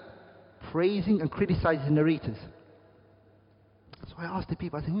al-ta'dil, praising and criticizing narrators. So I asked the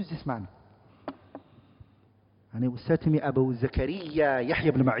people, I said, who's this man? And it was said to me, Abu Zakaria Yahya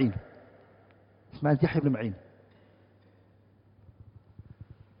ibn Ma'in. This man's Yahya ibn Ma'in.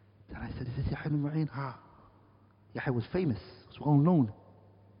 And I said, is this Yahya ibn Ma'in? Yahya was famous, was well known.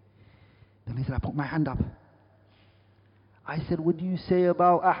 Then he said, I put my hand up. I said, what do you say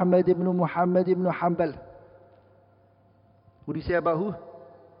about Ahmad ibn Muhammad ibn Hanbal? What do you say about who?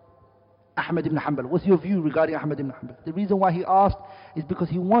 Ahmad ibn Hanbal. What's your view regarding Ahmad ibn Hanbal? The reason why he asked is because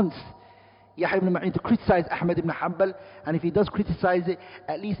he wants Yahya ibn Ma'in to criticize Ahmad ibn Hanbal, and if he does criticize it,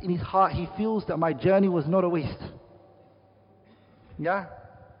 at least in his heart he feels that my journey was not a waste. Yeah?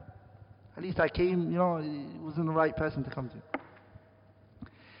 At least I came, he wasn't the right person to come to.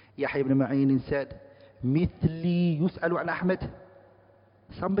 Yahya ibn Ma'in said, Mithli yus'alu an Ahmad.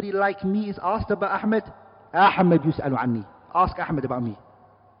 Somebody like me is asked about Ahmad. Ahmad yus'alu anni. Ask Ahmad about me.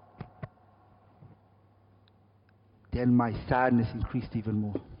 Then my sadness increased even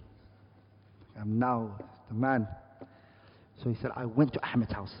more. I'm now the man. So he said, I went to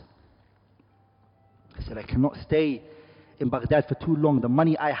Ahmed's house. I said, I cannot stay in Baghdad for too long. The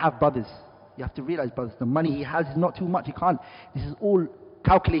money I have, brothers, you have to realize, brothers, the money he has is not too much. He can't. This is all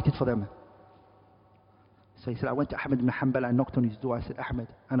calculated for them. So he said, I went to Ahmad ibn Hanbal, I knocked on his door. I said, Ahmad,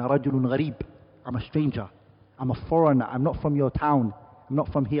 ana rajulun gharib. I'm a stranger. I'm a foreigner. I'm not from your town. I'm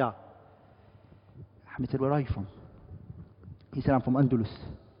not from here. Ahmad said, where are you from? He said, I'm from Andalus.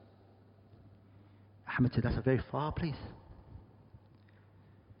 Ahmad said, that's a very far place.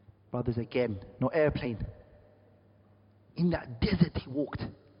 Brothers, again, no airplane. In that desert he walked.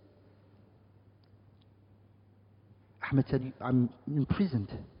 Ahmad said, I'm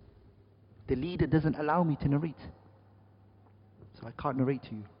imprisoned. The leader doesn't allow me to narrate. So I can't narrate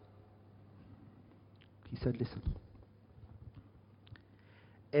to you. He said, listen.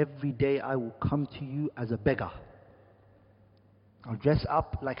 Every day I will come to you as a beggar. I'll dress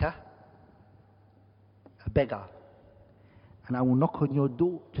up like a beggar. And I will knock on your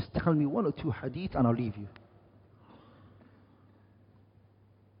door. Just tell me one or two hadith and I'll leave you.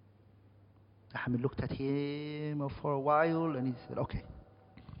 Ahmed looked at him for a while and he said, okay.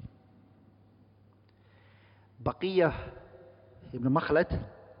 Baqiyah ibn Makhlad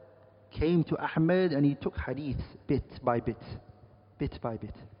came to Ahmed and he took hadith bit by bit. 3-4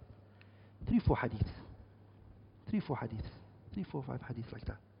 hadiths. 3-4 hadiths. 3-4-5 hadiths like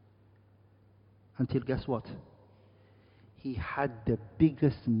that. Until guess what? He had the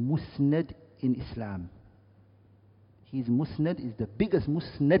biggest musnad in Islam. His musnad is the biggest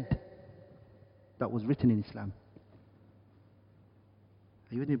musnad that was written in Islam.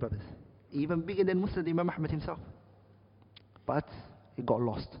 Are you with me, brothers? Even bigger than Musnad Imam Ahmad himself. But it got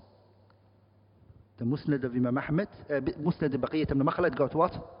lost. The Musnad of Imam Ahmad, Musnad of Baqiyat ibn Makhlad got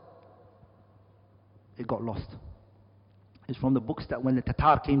what? It got lost. It's from the books that when the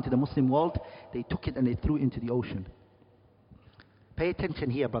Tatar came to the Muslim world, they took it and they threw it into the ocean. Pay attention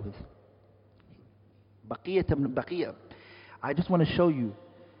here, brothers. Baqiyat. I just want to show you.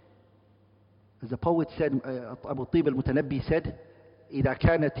 As the poet said, Abu Tib al-Mutanabbi said, إذا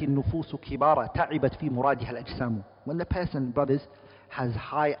كانت النفوس كبارة تعبت في مرادها الأجسام. When the person, brothers, has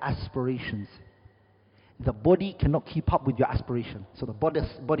high aspirations, the body cannot keep up with your aspiration. So the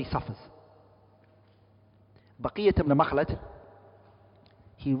body suffers. Baqiyat ibn Makhlad,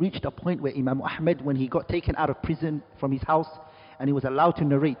 he reached a point where Imam Ahmad, when he got taken out of prison from his house and he was allowed to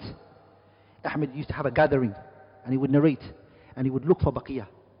narrate, Ahmad used to have a gathering and he would narrate and he would look for Baqiyah.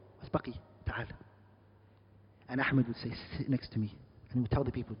 Where's Baqi? Ta'al. And Ahmad would say, sit next to me. And he would tell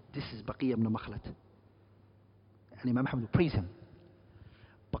the people, this is Baqiyah ibn Makhlad. And Imam Ahmad would praise him.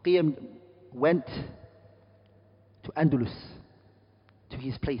 Baqiyah went to Andalus, to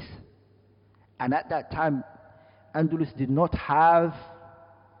his place. And at that time, Andalus did not have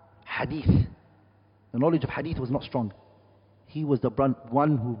hadith. The knowledge of hadith was not strong. He was the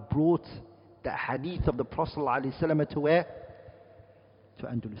one who brought the hadith of the Prophet ﷺ to where? To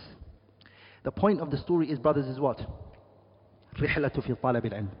Andalus. The point of the story is, brothers, is what? رحلة في طلب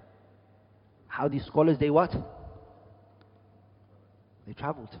العلم. How these scholars, they what? They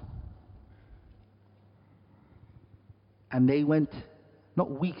traveled. And they went, not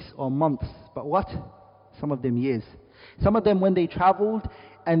weeks or months, but what? Some of them years. Some of them when they traveled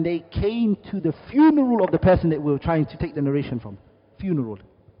and they came to the funeral of the person that we were trying to take the narration from. Funeral.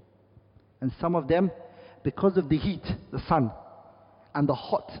 And some of them, because of the heat, the sun, and the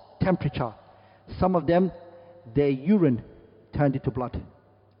hot temperature, some of them, their urine turned into blood.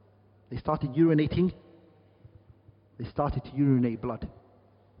 They started urinating. They started to urinate blood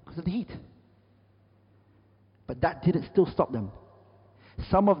because of the heat. But that didn't still stop them.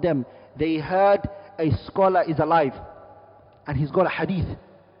 Some of them, they heard a scholar is alive and he's got a hadith,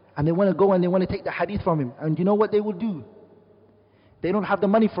 and they want to go and they want to take the hadith from him. And you know what they will do? They don't have the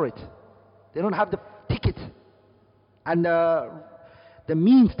money for it. They don't have the ticket and the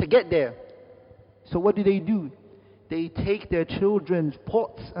means to get there. So what do? They take their children's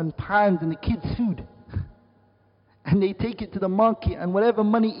pots and pans and the kids' food and they take it to the market, and whatever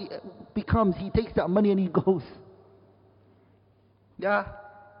money it becomes, he takes that money and he goes. Yeah.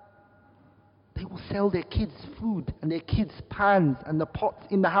 They will sell their kids' food and their kids' pans and the pots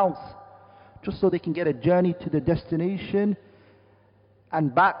in the house just so they can get a journey to the destination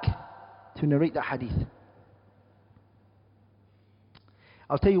and back to narrate the hadith.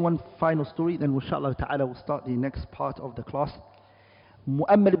 I'll tell you one final story, then inshallah ta'ala we'll start the next part of the class.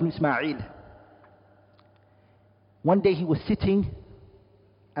 Mu'ammal ibn Ismail. One day he was sitting,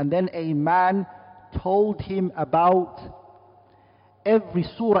 and then a man told him about every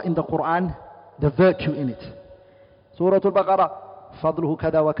surah in the Quran, the virtue in it. Surah Al-Baqarah, fadluhu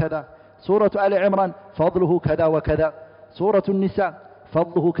kada wa kada. Surah Ali Imran, fadluhu kada wa kada. Surah Al-Nisa,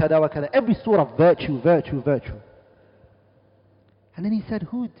 fadluhu kada wa kada. Every surah, virtue, virtue, virtue. And then he said,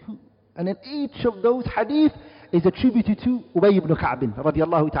 who? And then each of those hadith is attributed to Ubay ibn Ka'b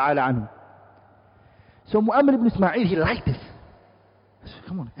radiyallahu ta'ala anhu. So Mu'ammal ibn Ismail, he liked this. Said,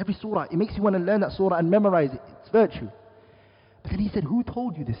 come on, every surah, it makes you want to learn that surah and memorize it. It's virtue. But then he said, who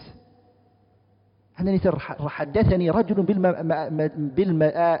told you this? And then he said, حدثني رجل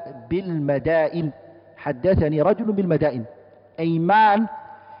بالمدائن. حدثني رجل بالمدائن. A man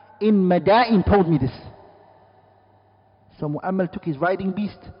in Madain told me this. So Mu'ammal took his riding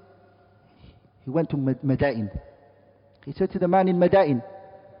beast. He went to Madain. He said to the man in Madain,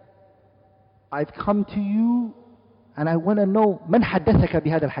 I've come to you and I want to know, من حدثك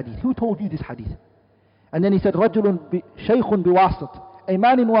بهذا الحديث? Who told you this hadith? And then he said, رجل شيخ بواسط. A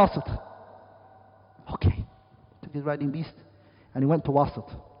man in Wasit. Okay. Took his riding beast and he went to Wasit.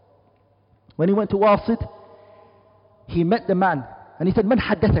 When he went to Wasit, he met the man and he said, من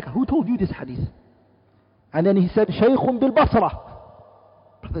حدثك? Who told you this hadith? And then he said, شيخ بالبصرة.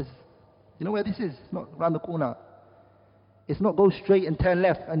 Brothers, you know where this is? It's not around the corner. It's not go straight and turn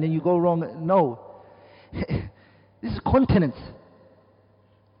left and then you go wrong. No. This is continents.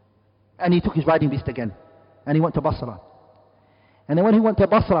 And he took his riding beast again. And he went to Basra. And then when he went to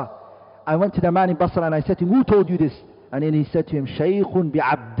Basra, I went to the man in Basra and I said to him, who told you this? And then he said to him, شيخ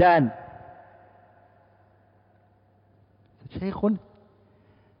بعبدان. شيخ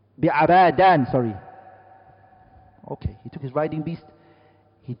بعبادان, sorry. Okay, he took his riding beast.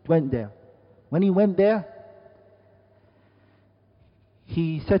 He went there. When he went there,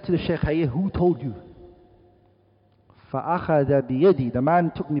 he said to the Shaykh, hey, who told you? فَأَخَذَ بِيَدِي. The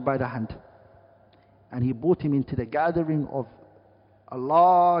man took me by the hand. And he brought him into the gathering of a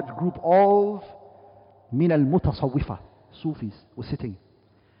large group of مِنَ الْمُتَصَوِّفَةِ. Sufis were sitting.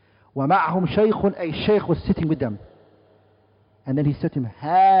 وَمَعْهُمْ شَيْخٌ. A Shaykh was sitting with them. And then he said to him,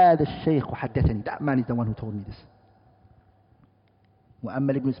 هَذَا الشَّيْخُ حَدَّثَني. That man is the one who told me this.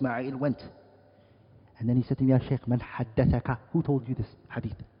 Mu'ammal ibn Ismail went. And then he said to him, Ya Shaykh, man haddathaka? Who told you this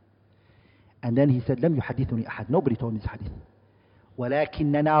hadith? And then he said, لم يحدثني أحد. Nobody told me this hadith.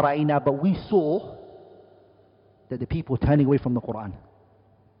 ولكننا رأينا. But we saw that the people were turning away from the Quran.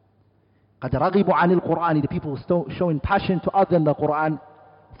 قد رغبوا عن القرآن. The people were showing passion to other than the Quran.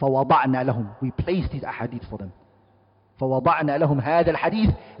 فوضعنا لهم. We placed these ahadith for them. فوضعنا لهم هذا الحديث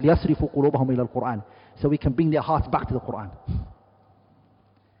ليصرفوا قلوبهم إلى القرآن. So we can bring their hearts back to the Quran.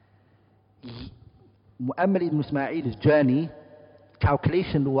 Mu'ammal ibn Ismail's journey,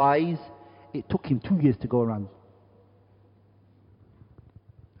 calculation-wise, it took him 2 years to go around.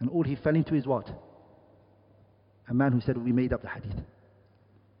 And all he fell into is what? A man who said, we made up the hadith.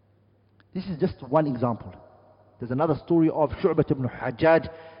 This is just one example. There's another story of Shu'bat ibn Hajjaj,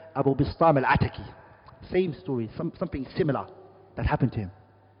 Abu Bistam al-Ataki. Same story, something similar that happened to him.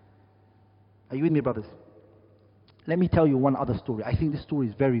 Are you with me, brothers? Let me tell you one other story. I think this story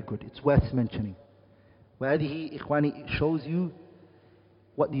is very good. It's worth mentioning. وهذه إخواني, it shows you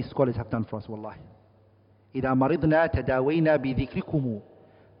what these scholars have done for us, والله. إذا مرضنا تداوينا بذكركم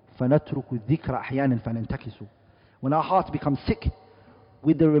فنترك الذكر أحيانا فننتكس. When our hearts become sick,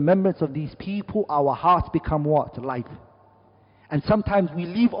 with the remembrance of these people, our hearts become what? Life. And sometimes we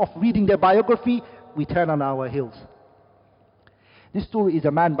leave off reading their biography, we turn on our heels. This story is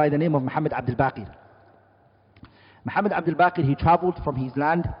a man by the name of Muhammad Abdul Baqir. Muhammad Abdul Baqir, he traveled from his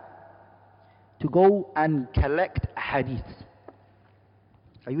land to go and collect hadith.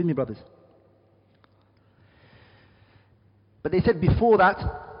 Are you with me, brothers? But they said before that,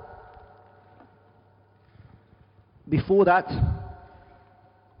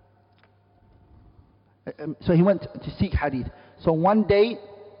 so he went to seek hadith. So one day,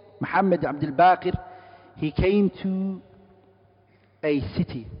 Muhammad Abdul Baqir, he came to a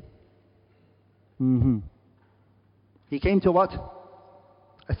city. He came to what?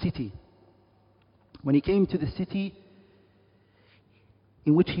 A city. When he came to the city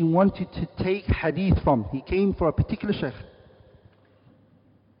in which he wanted to take hadith from, he came for a particular sheikh.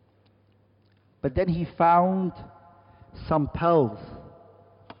 But then he found some pearls.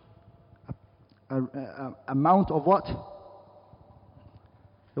 Amount of what?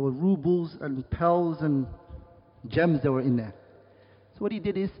 There were rubles and pearls and gems that were in there. So what he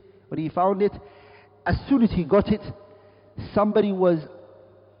did is, when he found it, as soon as he got it, somebody was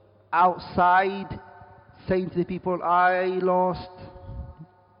outside saying to the people, I lost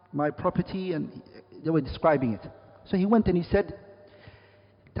my property, and they were describing it. So he went and he said,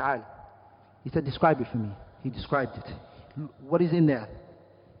 Ta'al. He said, describe it for me. He described it. What is in there?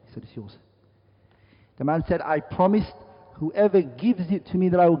 He said, it's yours. The man said, I promised whoever gives it to me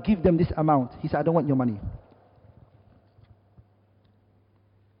that I will give them this amount. He said, I don't want your money.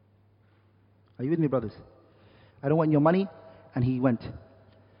 Are you with me, brothers? I don't want your money. And he went.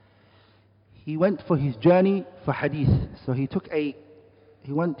 He went for his journey for hadith. So he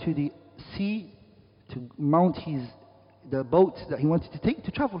went to the sea to mount the boat that he wanted to take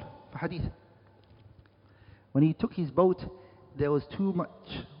to travel for hadith. When he took his boat, there was too much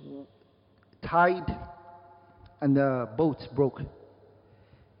tide and the boat broke.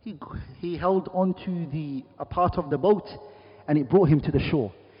 He held onto a part of the boat and it brought him to the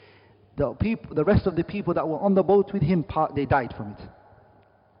shore. The rest of the people that were on the boat with him, they died from it.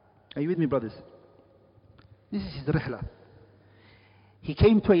 Are you with me, brothers? This is his rihla. He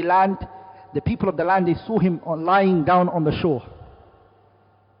came to a land, the people of the land, they saw him lying down on the shore.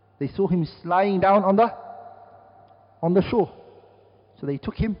 They saw him lying down on the shore. So they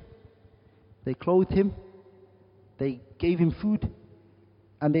took him, they clothed him, they gave him food,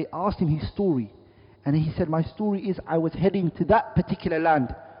 and they asked him his story. And he said, my story is I was heading to that particular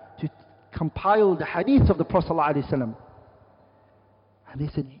land to compile the hadiths of the Prophet ﷺ. And they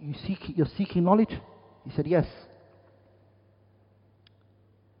said, you're seeking knowledge? He said, yes.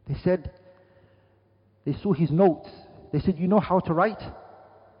 They said, they saw his notes. They said, you know how to write?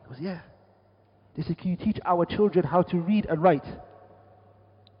 He goes, yeah. They said, can you teach our children how to read and write?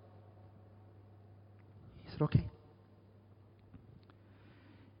 He said, okay.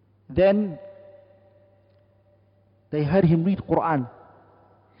 Then they heard him read Quran.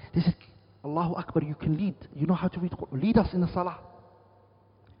 They said, Allahu Akbar, you can lead. You know how to read Quran. Lead us in the salah.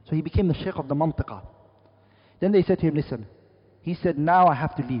 So he became the sheikh of the mantiqa. Then they said to him, listen. He said, now I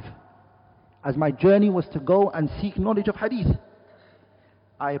have to leave. As my journey was to go and seek knowledge of hadith.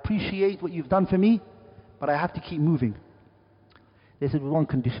 I appreciate what you've done for me, but I have to keep moving. They said, with one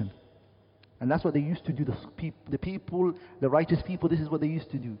condition. And that's what they used to do. The people, the righteous people, this is what they used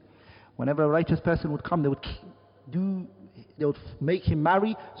to do. Whenever a righteous person would come, they would make him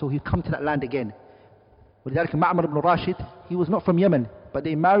marry, so he'd come to that land again. ولذلك Ma'mar ibn Rashid, he was not from Yemen, but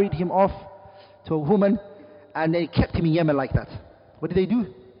they married him off to a woman, and they kept him in Yemen like that. What did they do?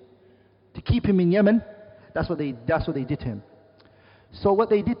 To keep him in Yemen, that's what they did to him. So what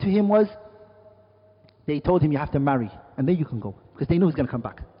they did to him was, they told him you have to marry, and then you can go, because they know he's going to come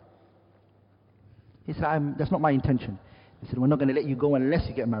back. He said, that's not my intention. They said, we're not going to let you go unless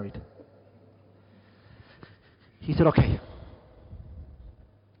you get married. He said, okay.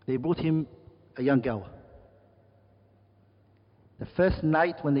 They brought him a young girl. The first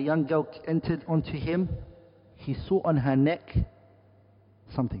night when the young girl entered onto him, he saw on her neck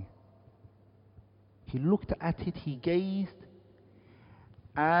something. He looked at it, he gazed,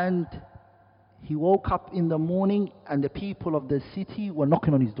 and he woke up in the morning and the people of the city were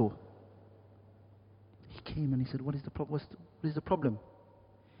knocking on his door. He came and he said, what is the problem?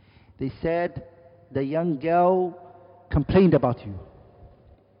 They said, the young girl complained about you.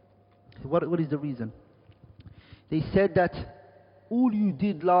 What is the reason? They said that all you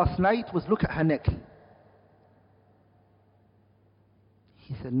did last night was look at her neck.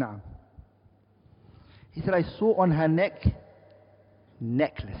 He said, "Nah." He said, "I saw on her neck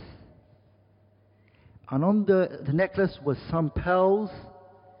necklace. And on the necklace was some pearls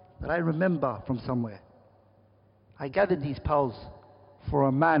that I remember from somewhere. I gathered these pearls for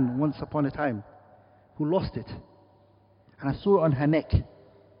a man once upon a time who lost it. And I saw it on her neck."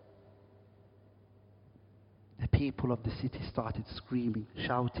 The people of the city started screaming,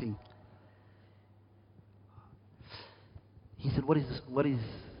 shouting. He said, what is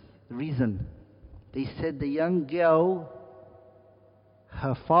the reason? They said the young girl,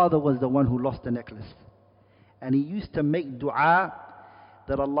 her father was the one who lost the necklace. And he used to make dua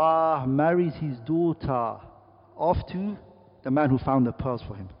that Allah marries his daughter off to the man who found the pearls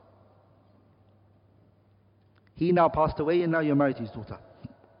for him. He now passed away and now you're married to his daughter.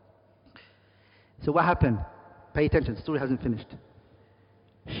 So what happened? Pay attention, the story hasn't finished.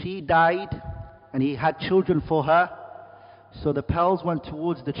 She died and he had children for her. So the pearls went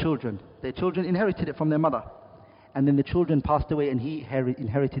towards the children. The children inherited it from their mother. And then the children passed away and he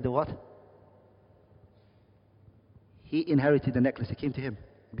inherited the what? He inherited the necklace. It came to him.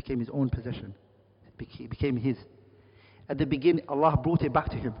 It became his own possession. It became his. At the beginning, Allah brought it back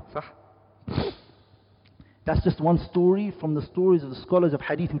to him. That's just one story from the stories of the scholars of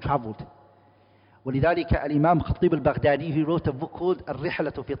hadith who traveled. ولذلك الإمام خطيب البغدادي, he wrote a book called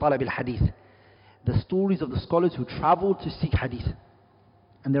الرحلة في طلب الحديث. The stories of the scholars who traveled to seek hadith.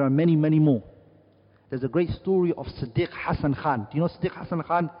 And there are many, many more. There's a great story of Siddiq Hassan Khan. Do you know Siddiq Hassan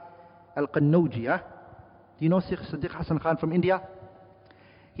Khan? Al-Qannawji, huh? Do you know Siddiq Hassan Khan from India?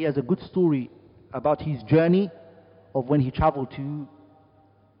 He has a good story about his journey of when he traveled to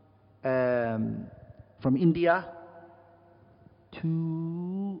from India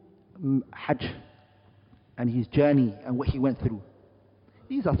to Hajj, and his journey and what he went through.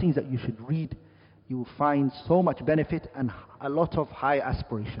 These are things that you should read. You will find so much benefit and a lot of high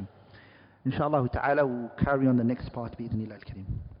aspiration. Inshallah ta'ala, we'll carry on the next part. Bi-idhnillah al-kareem.